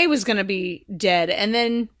Rey was going to be dead, and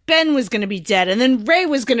then Ben was going to be dead, and then Rey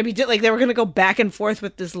was going to be dead. Like they were going to go back and forth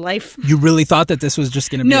with this life. You really thought that this was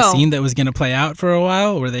just going to be a scene that was going to play out for a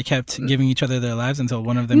while, where they kept giving each other their lives until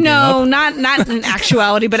one of them gave up? not in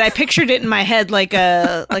actuality, but I pictured it in my head like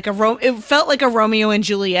it felt like a Romeo and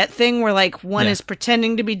Juliet thing, where like one is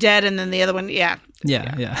pretending to be dead, and then the other one, yeah.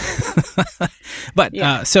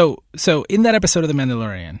 But so in that episode of The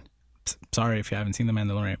Mandalorian. Sorry if you haven't seen The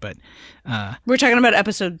Mandalorian, but we're talking about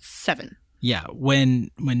episode 7. Yeah, when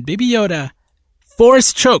Baby Yoda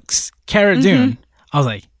force chokes Cara Dune, I was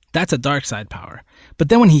like, that's a dark side power. But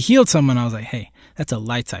then when he healed someone, I was like, hey, that's a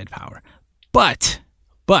light side power. But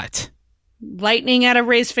lightning out of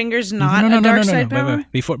Rey's fingers, not a dark side power.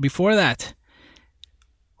 Wait. Before that,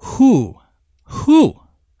 who,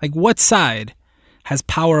 like what side has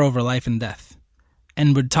power over life and death?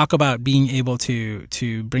 And would talk about being able to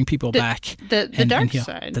bring people back. The dark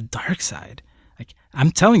side. The dark side. Like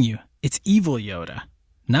I'm telling you, it's evil Yoda,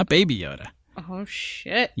 not Baby Yoda. Oh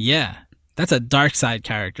shit. Yeah, that's a dark side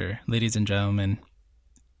character, ladies and gentlemen.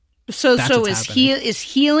 So is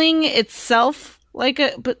healing itself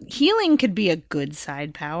but healing could be a good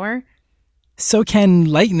side power. So can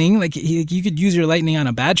lightning. Like you could use your lightning on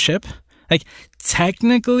a bad ship. Like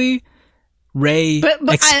technically. Rey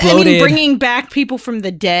exploded. I mean, bringing back people from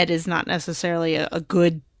the dead is not necessarily a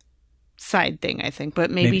good side thing, I think,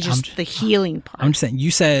 but maybe just the healing part. I'm just saying,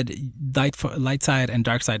 you said light side and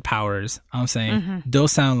dark side powers. I'm saying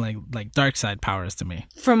those sound like dark side powers to me.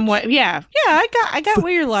 From what? Yeah, I got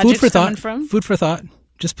where your logic's coming from. Food for thought.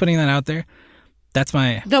 Just putting that out there. That's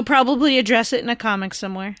my. They'll probably address it in a comic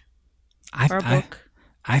somewhere. Or a book.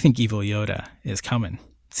 I think Evil Yoda is coming.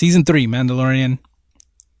 Season 3, Mandalorian.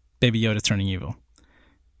 Baby Yoda's turning evil.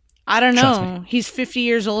 I don't know. He's 50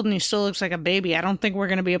 years old and he still looks like a baby. I don't think we're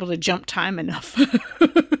going to be able to jump time enough. We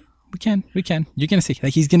can. You're going to see.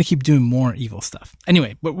 Like he's going to keep doing more evil stuff.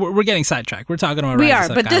 Anyway, but we're getting sidetracked. We're talking about Rise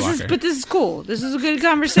of Skywalker. This is cool. This is a good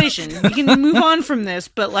conversation. We can move on from this,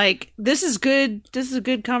 but like this is good. This is a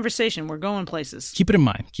good conversation. We're going places. Keep it in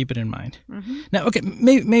mind. Mm-hmm. Now, okay,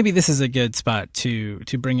 maybe this is a good spot to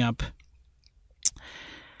bring up.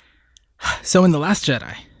 So in The Last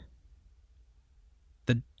Jedi,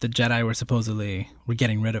 the Jedi we're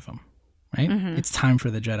getting rid of him, right? Mm-hmm. It's time for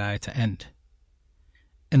the Jedi to end.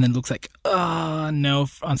 And then Luke's like, oh, no.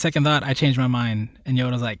 On second thought, I changed my mind. And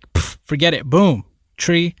Yoda's like, forget it. Boom.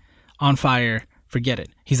 Tree on fire. Forget it.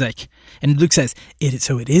 He's like, and Luke says,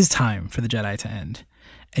 so it is time for the Jedi to end.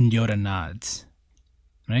 And Yoda nods,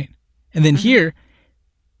 right? And then here,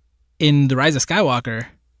 in The Rise of Skywalker,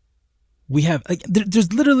 we have, like,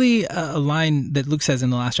 there's literally a line that Luke says in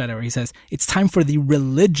The Last Jedi where he says, it's time for the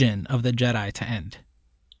religion of the Jedi to end.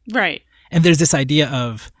 Right. And there's this idea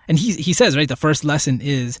of, and he says, right, the first lesson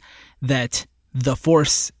is that the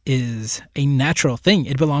Force is a natural thing.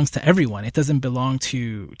 It belongs to everyone. It doesn't belong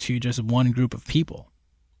to just one group of people.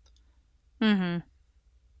 Mm-hmm.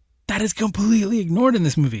 That is completely ignored in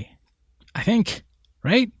this movie, I think,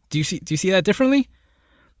 right? Do you see that differently?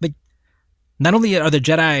 Like, not only are the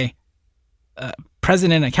Jedi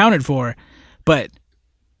present and accounted for, but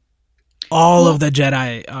all of the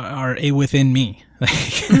Jedi are within me.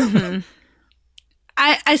 Mm-hmm.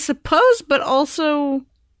 I suppose, but also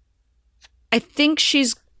I think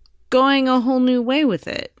she's going a whole new way with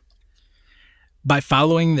it. By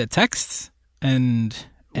following the texts and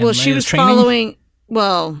well, she was training? following,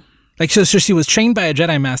 well... Like, so she was trained by a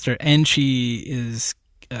Jedi Master, and she is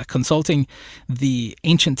consulting the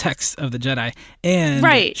ancient texts of the Jedi,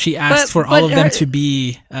 and she asked for all of them to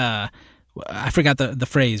be... I forgot the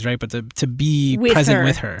phrase, right? But to be present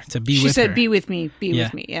with her, to be with her. She said, be with me,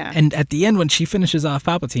 with me, yeah. And at the end, when she finishes off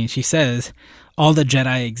Palpatine, she says, all the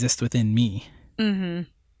Jedi exist within me. Mm-hmm.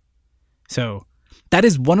 So that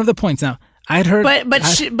is one of the points. Now, I'd heard,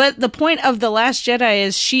 but the point of the Last Jedi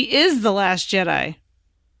is she is the Last Jedi.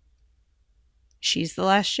 She's the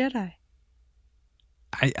Last Jedi.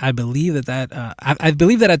 I believe that I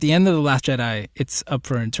believe that at the end of the Last Jedi, it's up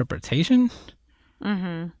for interpretation.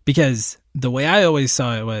 Mm-hmm. Because the way I always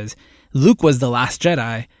saw it was Luke was the last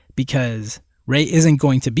Jedi because Rey isn't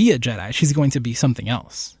going to be a Jedi. She's going to be something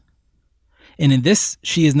else. And in this,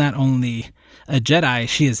 she is not only a Jedi,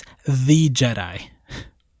 she is the Jedi.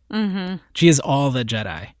 Mm-hmm. She is all the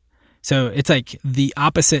Jedi. So it's like the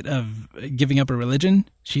opposite of giving up a religion.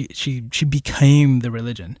 She became the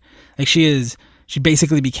religion. Like she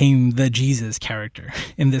basically became the Jesus character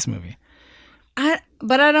in this movie.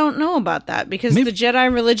 But I don't know about that because the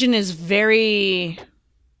Jedi religion is very,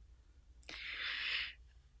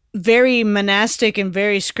 very monastic and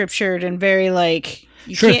very scriptured and very like,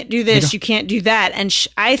 you can't do this, you can't do that. And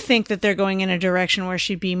I think that they're going in a direction where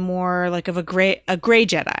she'd be more like of a gray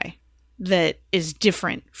Jedi that is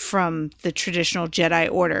different from the traditional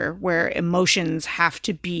Jedi order where emotions have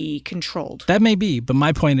to be controlled. That may be, but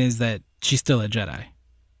my point is that she's still a Jedi.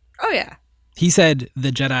 Oh, yeah. He said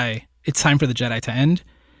it's time for the Jedi to end.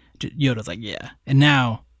 Yoda's like, yeah. And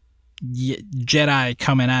now, Jedi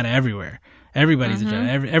coming out of everywhere. Everybody's a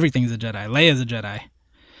Jedi. Everything's a Jedi. Leia's a Jedi.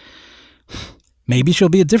 Maybe she'll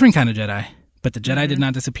be a different kind of Jedi, but the Jedi did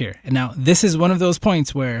not disappear. And now, this is one of those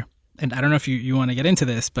points where, and I don't know if you want to get into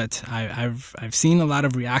this, but I've seen a lot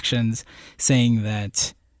of reactions saying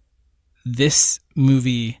that this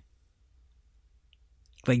movie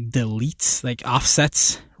like deletes, like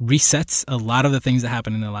offsets, resets a lot of the things that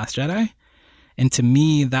happen in The Last Jedi. And to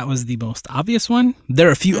me, that was the most obvious one. There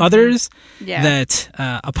are a few others that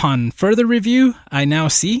upon further review, I now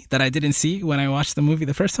see that I didn't see when I watched the movie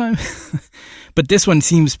the first time. But this one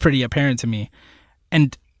seems pretty apparent to me.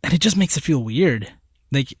 And it just makes it feel weird.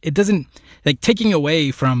 Like it doesn't, like taking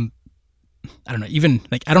away from, I don't know, even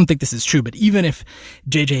like, I don't think this is true, but even if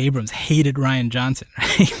J.J. Abrams hated Rian Johnson,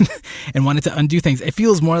 right? and wanted to undo things, it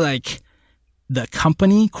feels more like the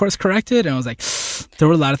company course corrected. And I was like, there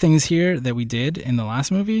were a lot of things here that we did in the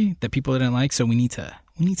last movie that people didn't like. So we need to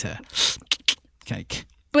like,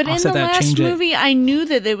 but in the that, last movie, I knew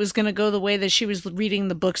that it was going to go the way that she was reading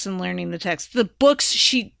the books and learning the text. The books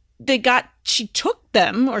she took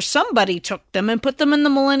them, or somebody took them and put them in the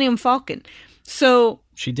Millennium Falcon. So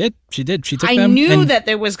She did. She took them. I knew that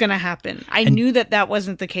there was going to happen. I knew that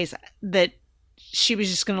wasn't the case, that she was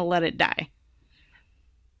just going to let it die.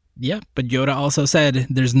 Yeah, but Yoda also said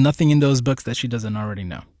there's nothing in those books that she doesn't already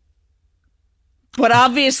know. But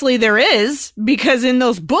obviously there is, because in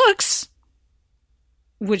those books,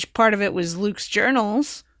 which part of it was Luke's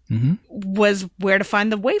journals, was where to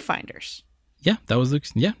find the Wayfinders. Yeah, that was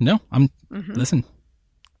Luke's. Yeah, no, listen,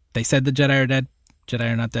 they said the Jedi are dead.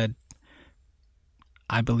 Jedi are not dead.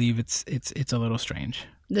 I believe it's a little strange.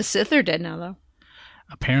 The Sith are dead now, though.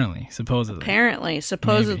 Apparently, supposedly,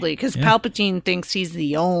 because Palpatine thinks he's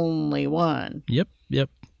the only one. Yep.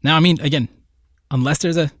 Now, I mean, again,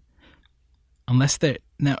 there'll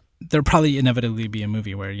probably inevitably be a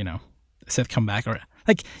movie where, you know, Sith come back, or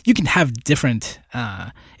like you can have different.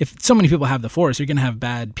 If so many people have the Force, you're gonna have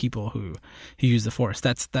bad people who use the Force.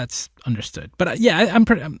 That's understood. But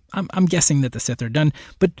I'm guessing that the Sith are done.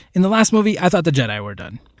 But in the last movie, I thought the Jedi were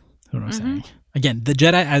done. That's what I'm saying. Again, the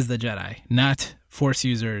Jedi as the Jedi, not Force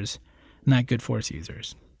users, not good Force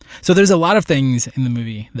users. So there's a lot of things in the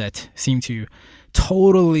movie that seem to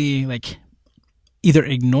totally like either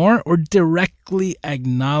ignore or directly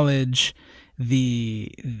acknowledge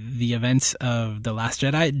the events of The Last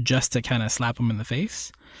Jedi just to kind of slap them in the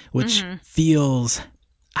face, which feels,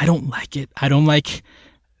 I don't like it.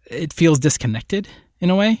 It feels disconnected in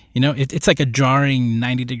a way. You know, it's like a jarring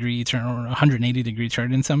 90-degree turn or 180-degree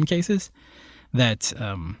turn in some cases that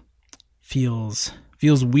feels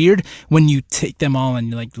weird when you take them all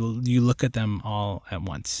and you look at them all at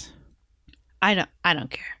once. I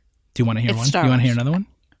don't care. Do you want to hear one? Do you want to hear another one?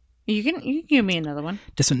 You can give me another one.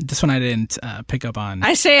 This one I didn't pick up on.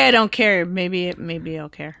 I say I don't care. Maybe I'll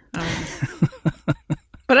care.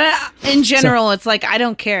 But in general, it's like I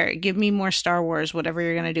don't care. Give me more Star Wars. Whatever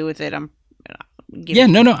you're gonna do with it, I'm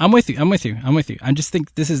with you. I just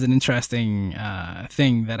think this is an interesting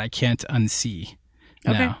thing that I can't unsee.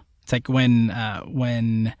 Okay. Now it's like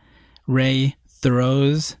when Rey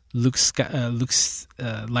throws Luke's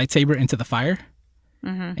lightsaber into the fire,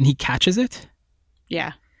 and he catches it.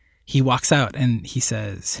 Yeah. He walks out and he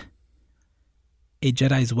says, "A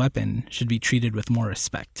Jedi's weapon should be treated with more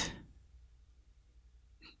respect."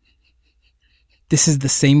 This is the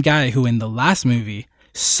same guy who in the last movie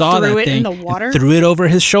saw that thing, in the water, threw it over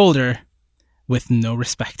his shoulder with no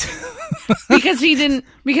respect. because he didn't.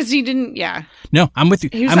 Yeah. No, I'm with you.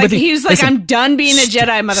 He was I'm like, with you. Listen, I'm done being a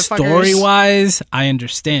Jedi, motherfuckers. Story-wise, I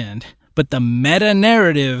understand. But the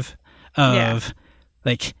meta-narrative of,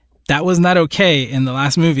 like, that was not okay in the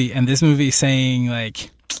last movie, and this movie saying, like,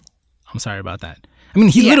 I'm sorry about that. I mean,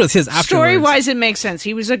 he literally says afterwards. Story-wise, it makes sense.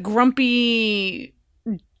 He was a grumpy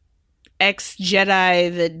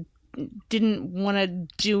ex-Jedi that didn't want to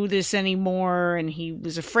do this anymore, and he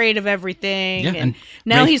was afraid of everything. Yeah, and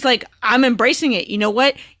now he's like, I'm embracing it. You know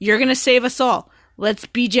what? You're going to save us all. Let's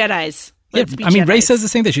be Jedis. I mean, Rey says the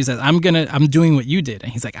same thing. She says, I'm doing what you did.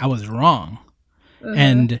 And he's like, I was wrong.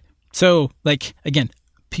 And so, like, again,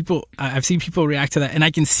 I've seen people react to that, and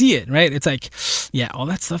I can see it, right? It's like, yeah, all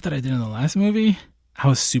that stuff that I did in the last movie, I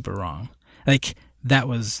was super wrong. Like, that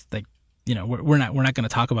was like, you know, we're not going to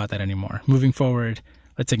talk about that anymore. Moving forward,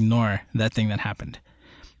 let's ignore that thing that happened.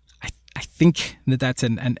 I think that's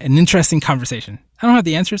an interesting conversation. I don't have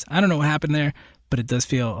the answers. I don't know what happened there, but it does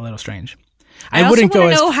feel a little strange. I want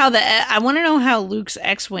to know how Luke's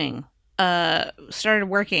X-Wing started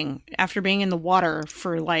working after being in the water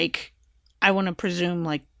for, like, I want to presume,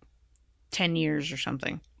 like, 10 years or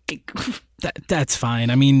something. That's fine.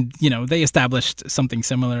 I mean, you know, they established something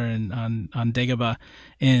similar on Dagobah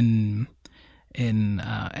in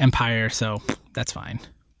Empire, so that's fine.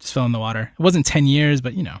 Just fell in the water. It wasn't 10 years,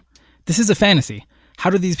 but, you know, this is a fantasy. How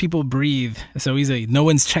do these people breathe so easily? No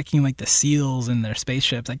one's checking, like, the seals in their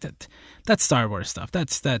spaceships. Like, that's Star Wars stuff.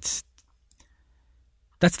 That's the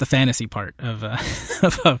fantasy part of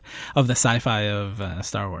of the sci-fi of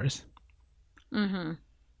Star Wars. Mm-hmm.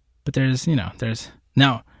 But there's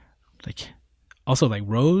now, like, also, like,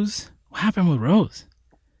 Rose. What happened with Rose?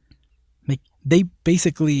 Like, they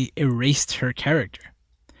basically erased her character.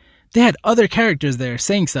 They had other characters there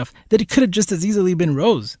saying stuff that it could have just as easily been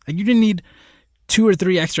Rose. Like, you didn't need 2 or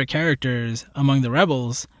 3 extra characters among the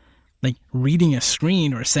rebels, like, reading a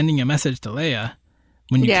screen or sending a message to Leia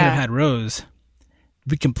when you could have had Rose.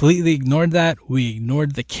 We completely ignored that. We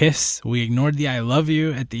ignored the kiss. We ignored the "I love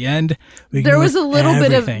you" at the end. There was a little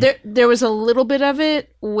bit of there was a little bit of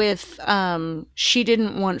it with she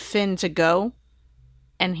didn't want Finn to go,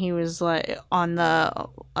 and he was like on the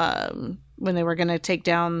when they were going to take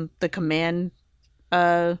down the command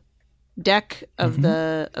deck of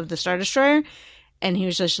the Star Destroyer, and he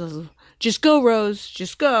was just go, Rose,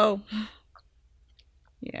 just go.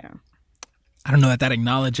 Yeah. I don't know that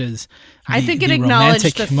acknowledges. I think it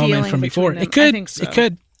acknowledged the moment from before. Them. It could, I think so. It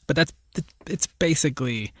could, but it's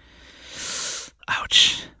basically,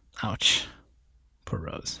 ouch, poor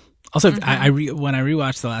Rose. Also, when I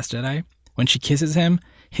rewatched The Last Jedi, when she kisses him,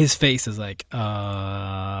 his face is like,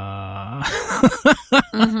 like,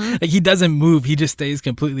 he doesn't move. He just stays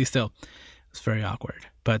completely still. It's very awkward.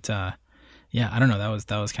 But yeah, I don't know.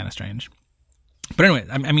 That was kind of strange. But anyway,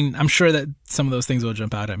 I mean, I'm sure that some of those things will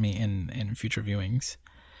jump out at me in future viewings.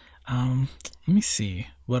 Let me see.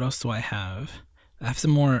 What else do I have? I have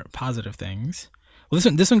some more positive things. Well,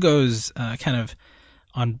 this one goes kind of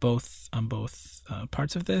on both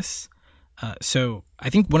parts of this. So I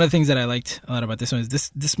think one of the things that I liked a lot about this one is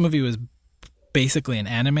this movie was basically an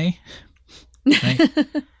anime, right?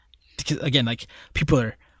 Because, again, like, people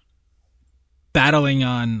are battling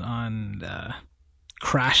on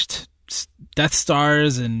crashed Death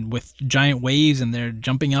Stars and with giant waves, and they're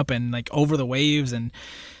jumping up and, like, over the waves, and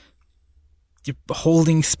you're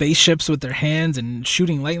holding spaceships with their hands and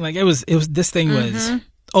shooting light. Like, it was this thing was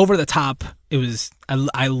over the top. It was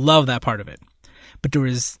I love that part of it. But there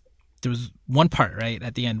was one part right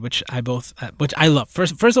at the end which I love.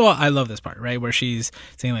 First of all, I love this part, right, where she's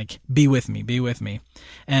saying, like, be with me,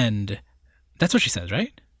 and that's what she says,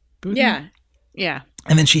 right? Be with me? Yeah.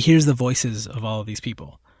 And then she hears the voices of all of these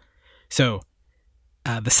people. So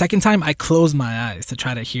the second time I closed my eyes to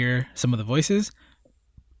try to hear some of the voices,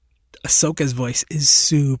 Ahsoka's voice is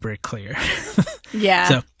super clear. Yeah.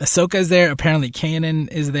 So Ahsoka is there. Apparently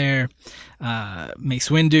Kanan is there. Mace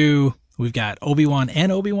Windu. We've got Obi-Wan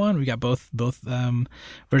and Obi-Wan. We've got both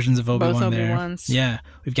versions of Obi-Wan there. Obi-Wans. Yeah.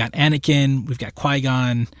 We've got Anakin. We've got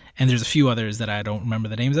Qui-Gon. And there's a few others that I don't remember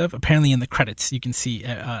the names of. Apparently in the credits, you can see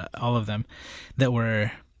all of them that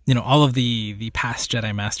were, you know, all of the past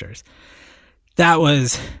Jedi Masters. That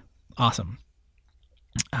was awesome.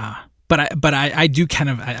 But I do kind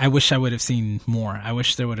of, I wish I would have seen more. I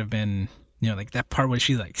wish there would have been, you know, like that part where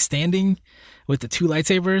she's, like, standing with the 2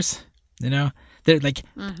 lightsabers, you know? They're like,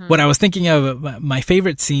 what I was thinking of, my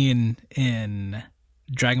favorite scene in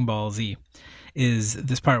Dragon Ball Z is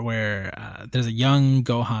this part where there's a young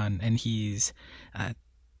Gohan, and he's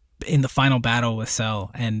in the final battle with Cell,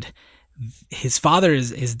 and his father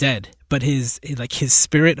is dead, but his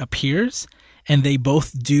spirit appears, and they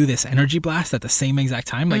both do this energy blast at the same exact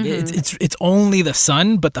time. Like it's only the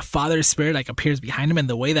son, but the father's spirit like appears behind him, and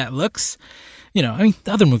the way that looks, you know, I mean,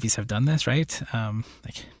 the other movies have done this, right?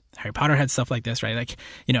 Like Harry Potter had stuff like this, right? Like,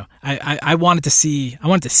 you know, I wanted to see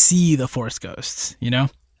the Force ghosts, you know,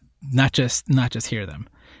 not just hear them.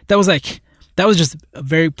 That was just a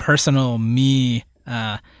very personal me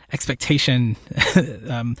expectation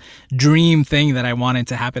dream thing that I wanted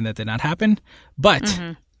to happen that did not happen, but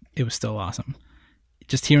it was still awesome.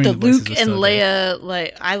 Just hearing the voices Luke and Leia,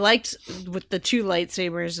 like I liked with the two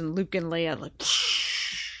lightsabers and Luke and Leia, like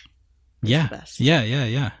yeah.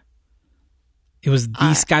 It was the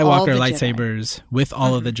Skywalker lightsabers Jedi. With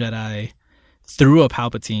all of the Jedi through a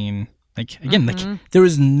Palpatine. Like again, like there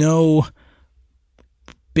was no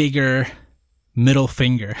bigger middle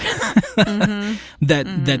finger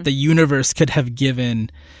that the universe could have given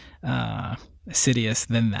Sidious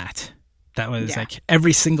than that. That was like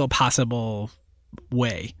every single possible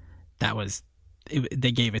way. That was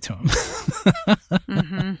they gave it to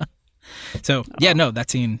him. So yeah, no, that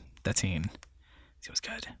scene was good.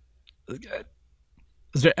 It was good.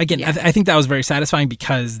 It was very, again, I think that was very satisfying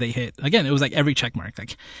because they hit again. It was like every check mark.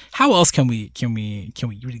 Like, how else can we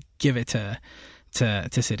really give it to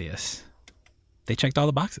Sidious? They checked all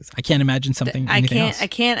the boxes. I can't imagine anything else. I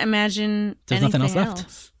can't imagine. There's nothing else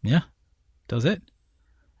left. Yeah, that was it.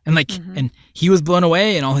 And like, and he was blown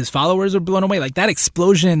away, and all his followers were blown away. Like that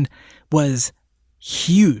explosion was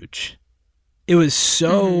huge. It was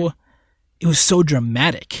so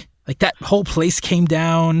dramatic. Like that whole place came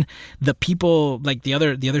down. The people, like the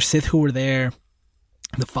other Sith who were there,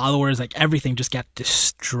 the followers, like everything just got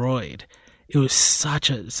destroyed. It was such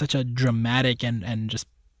a dramatic and just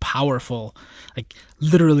powerful, like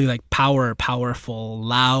literally like powerful,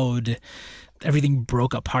 loud. Everything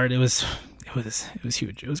broke apart. It was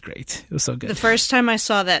huge. It was great. It was so good. The first time I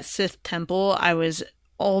saw that Sith temple, I was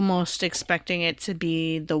almost expecting it to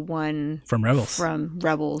be the one from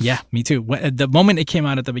Rebels. Yeah, me too. The moment it came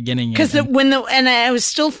out at the beginning, because and I was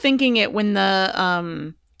still thinking it when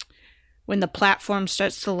the platform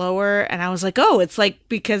starts to lower, and I was like, oh, it's like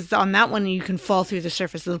because on that one you can fall through the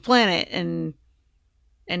surface of the planet and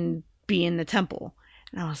be in the temple,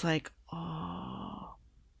 and I was like, oh,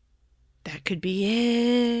 that could be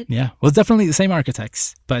it. Yeah, well, it's definitely the same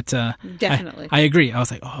architects, but definitely, I agree. I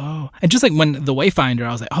was like, oh, and just like when the Wayfinder,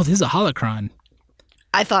 I was like, oh, this is a holocron.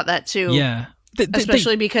 I thought that too. Yeah,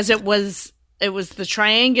 especially because it was the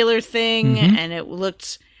triangular thing, and it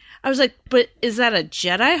looked. I was like, but is that a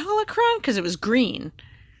Jedi holocron? Because it was green.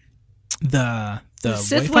 The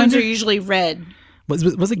Sith Wayfinder? ones are usually red.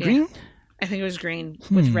 Was it green? I think it was green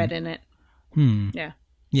with red in it. Yeah.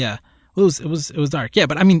 Yeah. Well, it was dark. Yeah,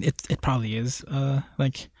 but I mean, it probably is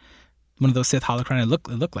like one of those Sith holocron. It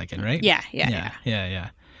looked like it, right? Yeah.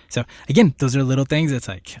 So again, those are little things. It's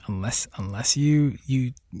like unless you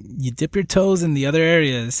dip your toes in the other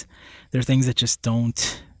areas, there are things that just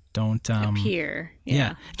don't appear.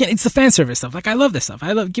 Yeah. Again, it's the fan service stuff. Like I love this stuff.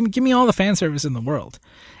 Give me all the fan service in the world,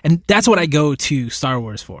 and that's what I go to Star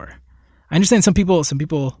Wars for. I understand some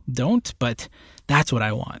people don't, but that's what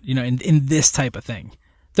I want. You know, in this type of thing.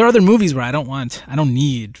 There are other movies where I don't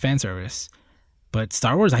need fan service, but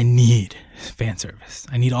Star Wars, I need fan service.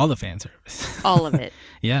 I need all the fan service. All of it.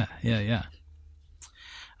 Yeah.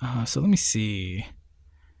 So let me see. I'm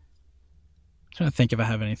trying to think if I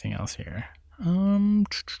have anything else here. I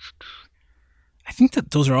think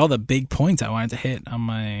that those are all the big points I wanted to hit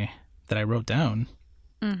that I wrote down.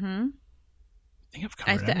 Mm-hmm. I think I've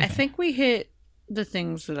covered everything. I think we hit the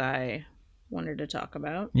things that I wanted to talk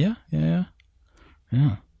about. Yeah.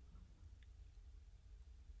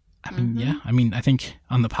 I mean, I think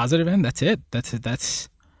on the positive end, that's it. That's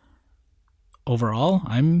overall.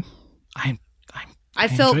 I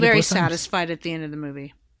felt very satisfied at the end of the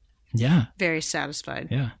movie. Yeah, very satisfied.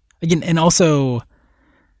 Yeah, again, and also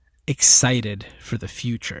excited for the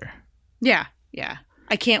future. Yeah.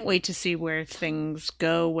 I can't wait to see where things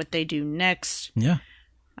go, what they do next. Yeah.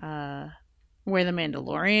 Where the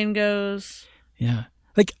Mandalorian goes. Yeah.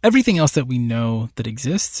 Like everything else that we know that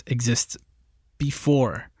exists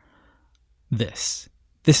before this.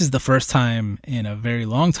 This is the first time in a very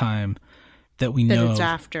long time that we know. That it's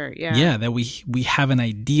after, yeah. Yeah, that we have an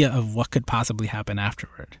idea of what could possibly happen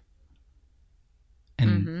afterward.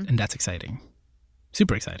 And that's exciting.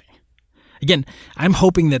 Super exciting. Again, I'm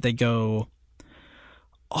hoping that they go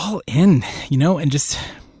all in, you know, and just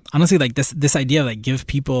honestly like this idea of like give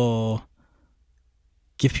people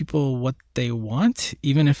what they want,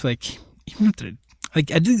 even if they're like, I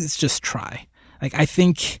think it's just try. Like I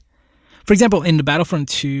think, for example, in the Battlefront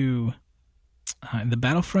 2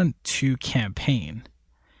 campaign,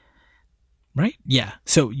 right? Yeah.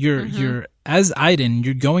 So you're as Iden,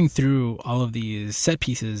 you're going through all of these set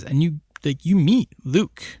pieces, and you meet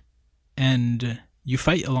Luke, and you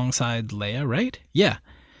fight alongside Leia, right? Yeah.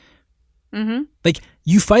 Mm-hmm. Like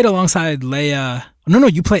you fight alongside Leia. No,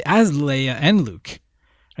 you play as Leia and Luke,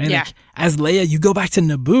 right? Yeah. Like as Leia, you go back to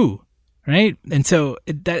Naboo, right? And so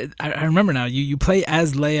I remember now. You play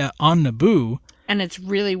as Leia on Naboo. And it's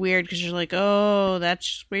really weird because you're like, oh,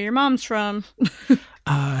 that's where your mom's from.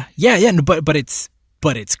 Yeah, no, but it's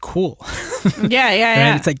cool. Yeah.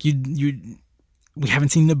 Right? It's like we haven't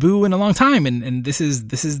seen Naboo in a long time, and this is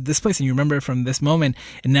this place, and you remember it from this moment,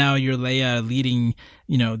 and now you're Leia leading,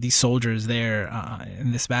 these soldiers there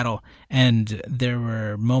in this battle, and there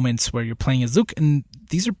were moments where you're playing as Luke, and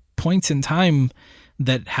these are points in time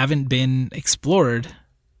that haven't been explored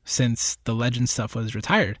since the Legend stuff was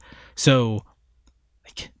retired. So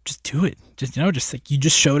like, just do it. Just just like you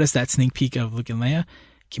just showed us that sneak peek of Luke and Leia.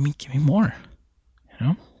 Give me more.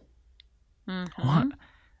 Mm-hmm.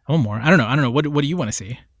 I want more. I don't know. What do you want to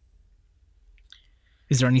see?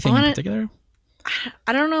 Is there anything in particular?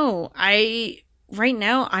 I don't know. Right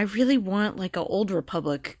now I really want like a Old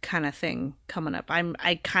Republic kind of thing coming up.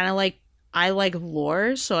 I like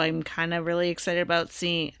lore, so I'm kind of really excited about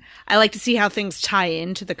seeing. I like to see how things tie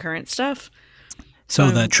into the current stuff. So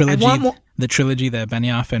the trilogy that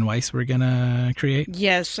Benioff and Weiss were gonna create.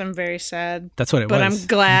 Yes, I'm very sad. That's what it was. But I'm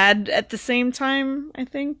glad at the same time. I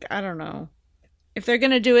think I don't know if they're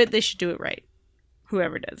gonna do it, they should do it right.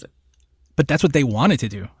 Whoever does it. But that's what they wanted to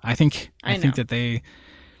do. I think that they.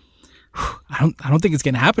 I don't think it's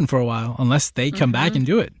gonna happen for a while unless they come back and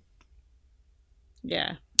do it.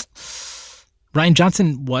 Yeah. Rian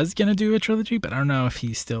Johnson was gonna do a trilogy, but I don't know if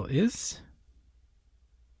he still is.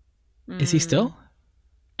 Is he still?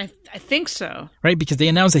 I think so. Right, because they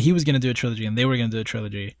announced that he was going to do a trilogy and they were going to do a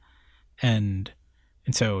trilogy. And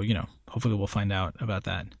so, hopefully we'll find out about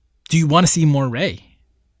that. Do you want to see more Rey?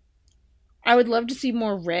 I would love to see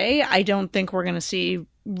more Rey. I don't think we're going to see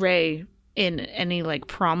Rey in any like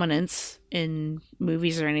prominence in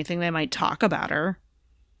movies or anything. They might talk about her.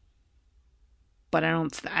 But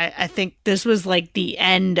I think this was like the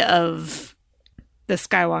end of the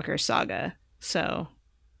Skywalker saga. So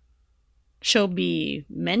she'll be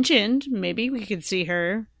mentioned. Maybe we could see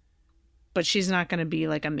her, but she's not going to be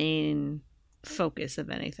like a main focus of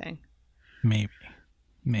anything.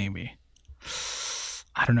 Maybe.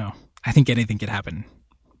 I don't know. I think anything could happen.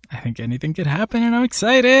 And I'm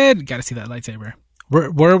excited. Got to see that lightsaber.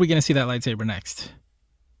 Where are we going to see that lightsaber next?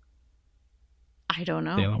 I don't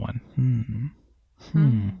know. The other one.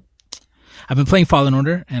 I've been playing Fallen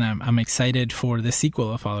Order, and I'm excited for the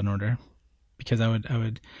sequel of Fallen Order because I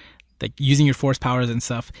would. Like using your force powers and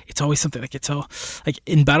stuff, it's always something like it's all like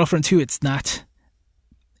in Battlefront 2. It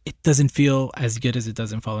doesn't feel as good as it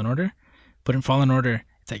does in Fallen Order, but in Fallen Order,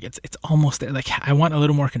 it's like it's almost there. Like I want a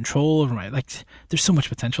little more control over there's so much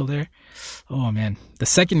potential there. Oh man, the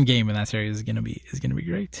second game in that series is gonna be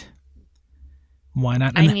great. Why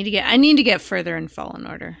not? I need to get further in Fallen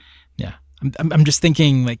Order. Yeah, I'm just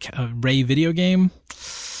thinking like a Rey video game.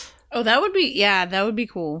 Oh, that would be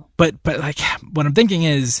cool. But like what I'm thinking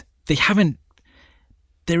is.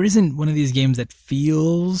 There isn't one of these games that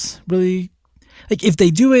feels really like if they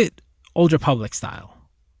do it Old Republic style,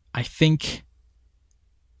 I think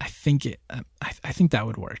that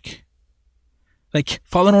would work. Like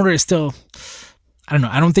Fallen Order is still, I don't know.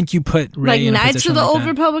 I don't think you put Rey like in a Knights of the like Old that.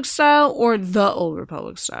 Republic style or the Old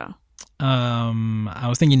Republic style. I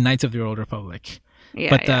was thinking Knights of the Old Republic.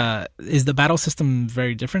 Yeah, but is the battle system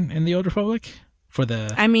very different in the Old Republic?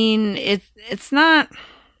 I mean, it's not.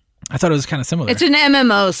 I thought it was kind of similar. It's an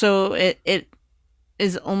MMO, so it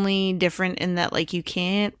is only different in that like you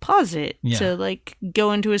can't pause it to like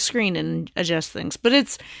go into a screen and adjust things. But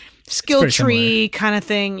it's skill tree kind of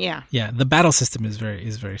thing. Yeah. Yeah, the battle system is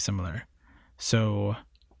very similar. So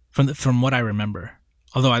from what I remember,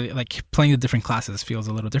 although I like playing the different classes feels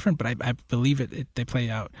a little different, but I believe they play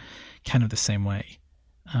out kind of the same way.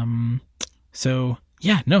 So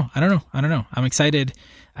yeah, no, I don't know. I'm excited.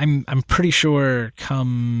 I'm pretty sure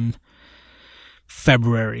come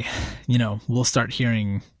February, we'll start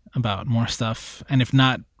hearing about more stuff. And if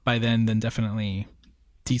not by then definitely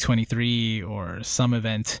D23 or some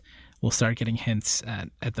event, we'll start getting hints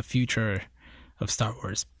at the future of Star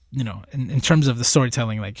Wars, in terms of the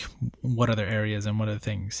storytelling, like what other areas and what other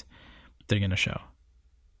things they're going to show.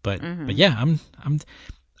 But yeah,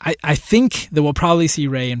 I think that we'll probably see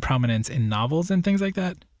Rey in prominence in novels and things like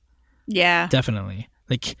that. Yeah. Definitely.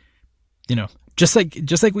 Like, just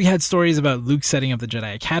like we had stories about Luke setting up the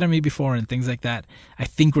Jedi Academy before and things like that. I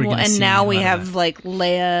think we're going to see. And now we have like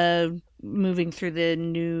Leia moving through the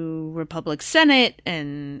New Republic Senate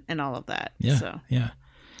and all of that. Yeah, So. yeah.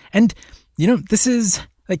 And, this is,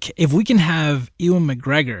 like, if we can have Ewan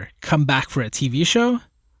McGregor come back for a TV show,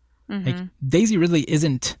 like, Daisy Ridley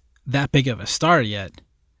isn't that big of a star yet.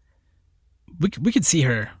 We could see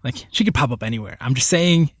her, like, she could pop up anywhere. I'm just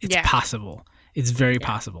saying it's possible. It's very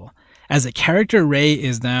possible. As a character, Rey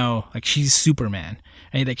is now, like, she's Superman,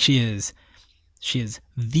 right? Like, she is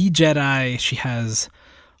the Jedi. She has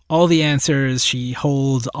all the answers. She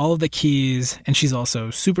holds all of the keys, and she's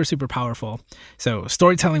also super, super powerful. So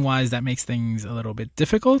storytelling wise, that makes things a little bit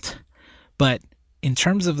difficult. But in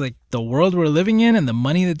terms of, like, the world we're living in and the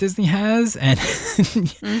money that Disney has, and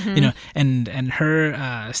and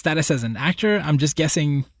her status as an actor, I'm just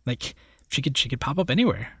guessing, like, she could pop up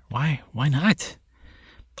anywhere. Why not?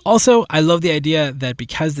 Also, I love the idea that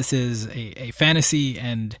because this is a fantasy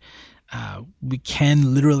and we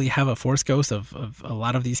can literally have a Force ghost of a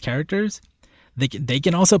lot of these characters, they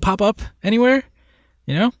can also pop up anywhere.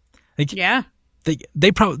 Like,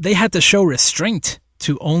 they had to show restraint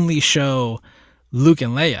to only show Luke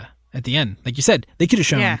and Leia at the end. Like you said, they could have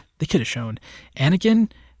shown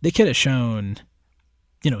Anakin. They could have shown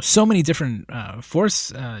so many different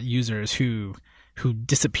Force users who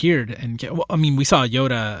disappeared we saw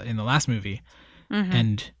Yoda in the last movie,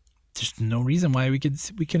 and there's no reason why we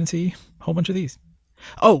couldn't see a whole bunch of these.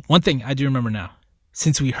 Oh, one thing I do remember now.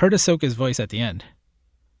 Since we heard Ahsoka's voice at the end,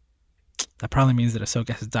 that probably means that Ahsoka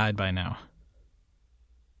has died by now.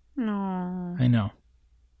 No. I know.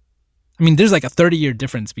 I mean, there's like a 30-year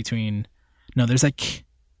difference between... No, there's like...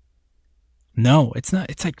 No, it's not.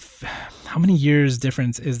 It's like... How many years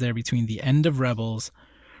difference is there between the end of Rebels?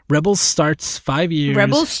 Rebels starts 5 years...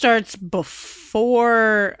 Rebels starts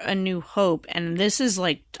before A New Hope, and this is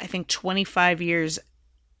like, I think, 25 years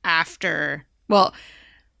after... Well,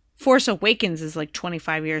 Force Awakens is like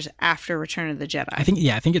 25 years after Return of the Jedi. I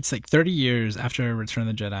think it's like 30 years after Return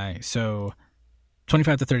of the Jedi. So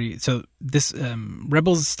 25 to 30. So this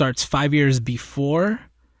Rebels starts 5 years before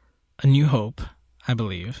A New Hope, I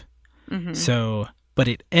believe. Mm-hmm. So, but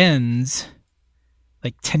it ends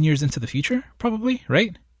like 10 years into the future, probably,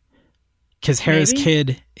 right? Because Hera's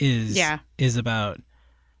kid is about,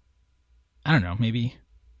 I don't know, maybe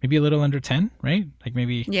a little under 10, right? Like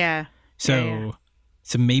maybe. Yeah. So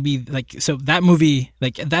maybe like, so that movie,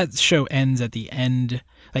 like that show ends at the end,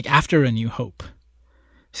 like after A New Hope.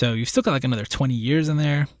 So you've still got like another 20 years in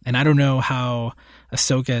there. And I don't know how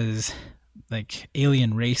Ahsoka's like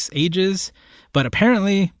alien race ages, but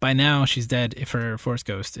apparently by now she's dead if her Force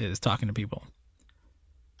ghost is talking to people.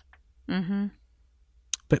 Mm-hmm.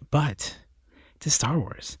 But to Star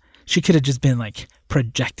Wars, she could have just been like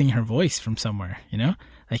projecting her voice from somewhere,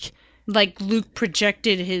 like Luke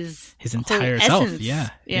projected his entire self. Yeah.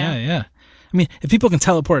 I mean, if people can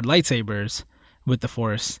teleport lightsabers with the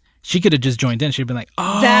Force, she could have just joined in. She'd been like,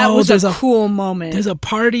 "Oh, that was a cool moment. There's a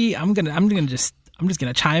party. I'm just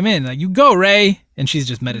gonna chime in. Like, you go, Rey." And she's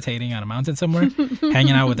just meditating on a mountain somewhere,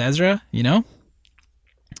 hanging out with Ezra.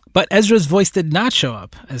 But Ezra's voice did not show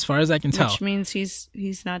up, as far as I can tell. Which means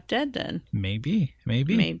he's not dead then. Maybe.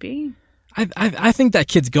 I think that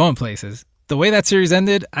kid's going places. The way that series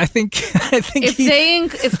ended, I think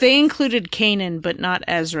if they included Kanan but not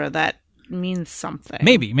Ezra, that means something.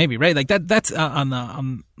 Maybe, right? Like that's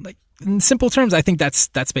like in simple terms, I think that's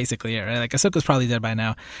basically it, right? Like Ahsoka's probably dead by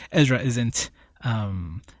now. Ezra isn't,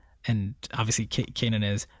 and obviously Kanan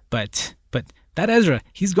is, but that Ezra,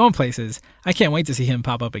 he's going places. I can't wait to see him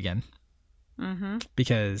pop up again. Mm-hmm.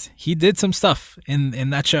 Because he did some stuff in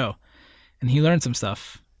that show, and he learned some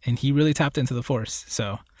stuff, and he really tapped into the Force.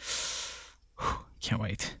 So, can't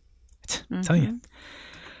wait. I'm telling you.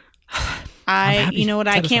 You know what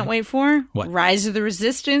I can't wait for? What? Rise of the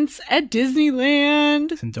Resistance at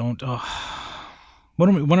Disneyland. And don't.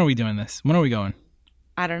 When are we doing this? When are we going?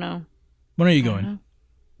 I don't know. When are you going?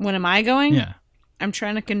 When am I going? Yeah. I'm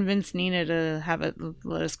trying to convince Nina to have it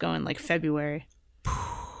let us go in like February.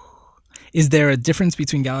 Is there a difference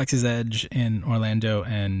between Galaxy's Edge in Orlando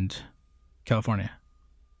and California?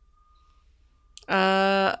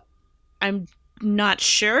 I'm not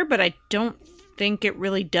sure, but I don't think it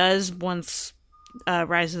really does once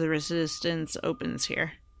Rise of the Resistance opens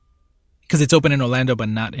here. Because it's open in Orlando, but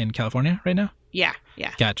not in California right now? Yeah.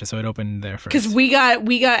 Gotcha. So it opened there first. Because we got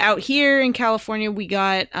out here in California, we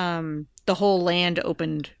got the whole land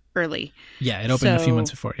opened early. Yeah, it opened a few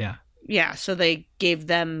months before. Yeah. Yeah, so they gave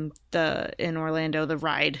them in Orlando the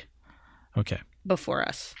ride. Okay. Before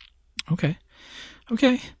us. Okay.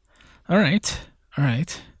 All right.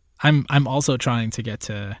 I'm also trying to get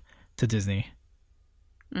to Disney.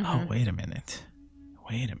 Mm-hmm. Oh, wait a minute.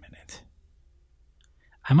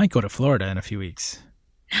 I might go to Florida in a few weeks.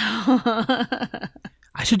 I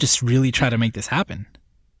should just really try to make this happen.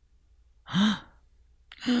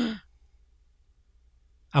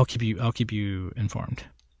 I'll keep you informed.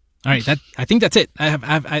 All right, I think that's it.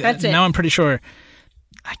 That's it. Now I'm pretty sure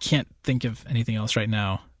I can't think of anything else right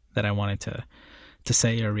now that I wanted to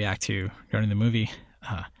say or react to regarding the movie.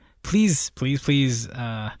 Please,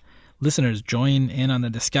 listeners, join in on the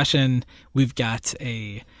discussion. We've got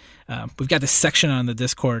this section on the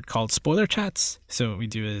Discord called Spoiler Chats. So what we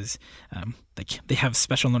do is they have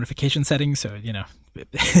special notification settings, so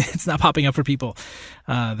it's not popping up for people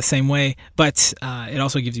the same way, but it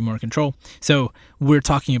also gives you more control. So we're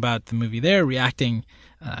talking about the movie there, reacting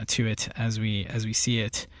to it as we see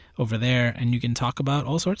it over there, and you can talk about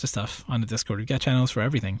all sorts of stuff on the Discord. We've got channels for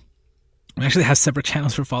everything. We actually have separate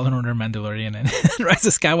channels for Fallen Order, Mandalorian, and Rise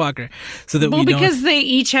of Skywalker, so that because they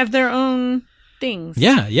each have their own things.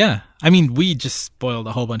 Yeah. I mean, we just spoiled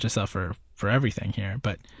a whole bunch of stuff for everything here,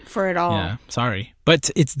 but for it all. Yeah, sorry, but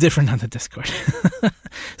it's different on the Discord.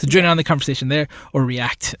 So join in on the conversation there, or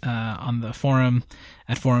react on the forum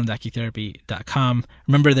at forum.geektherapy.com.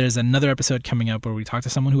 Remember, there's another episode coming up where we talk to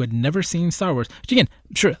someone who had never seen Star Wars. Which again,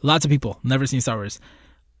 sure, lots of people never seen Star Wars.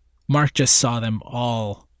 Mark just saw them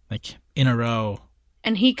all in a row,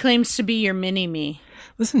 and he claims to be your mini me.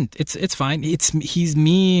 Listen, it's fine. He's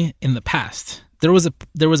me in the past. There was a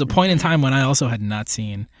point in time when I also had not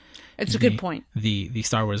seen. It's a good point. The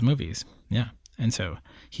Star Wars movies, yeah, and so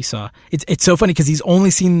he saw. It's so funny because he's only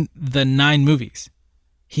seen the 9 movies.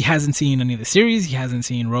 He hasn't seen any of the series. He hasn't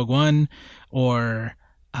seen Rogue One or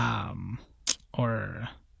Solo.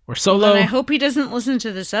 Well, and I hope he doesn't listen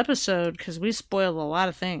to this episode because we spoiled a lot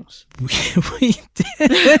of things. We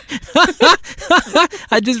did.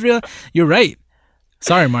 I just realized you're right.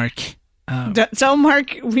 Sorry, Mark. Tell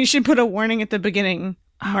Mark we should put a warning at the beginning.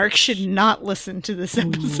 Mark should not listen to this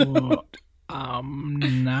episode.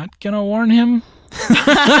 I'm not gonna warn him.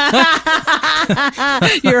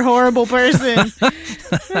 You're a horrible person.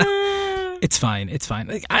 It's fine.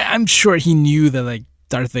 I'm sure he knew that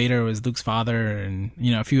Darth Vader was Luke's father, and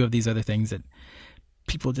a few of these other things that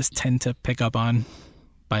people just tend to pick up on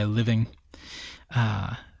by living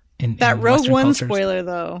in that in Rogue Western One cultures. Spoiler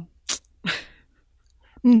though.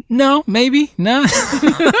 No, maybe no.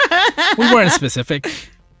 We weren't specific.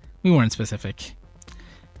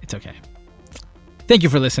 It's okay. Thank you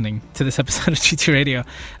for listening to this episode of G2 Radio.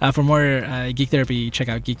 For more Geek Therapy, check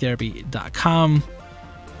out geektherapy.com.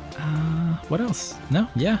 What else? No,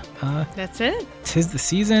 yeah. That's it. 'Tis the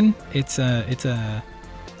season. It's a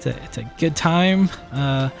good time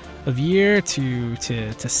of year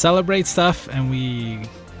to celebrate stuff, and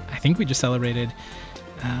I think we just celebrated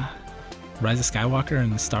Rise of Skywalker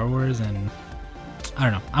and Star Wars, and I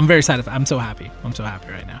don't know. I'm very excited. I'm so happy.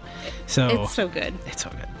 right now. So it's so good. It's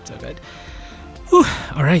so good. Whew.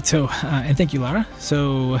 All right. So and thank you, Lara.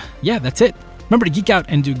 So yeah, that's it. Remember to geek out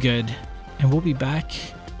and do good, and we'll be back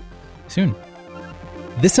soon.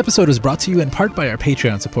 This episode was brought to you in part by our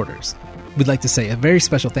Patreon supporters. We'd like to say a very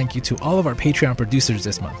special thank you to all of our Patreon producers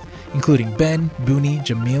this month, including Ben, Booney,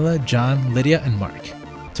 Jamila, John, Lydia, and Mark.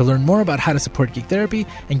 To learn more about how to support Geek Therapy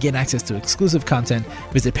and get access to exclusive content,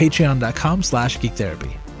 visit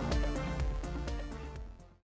patreon.com/geektherapy.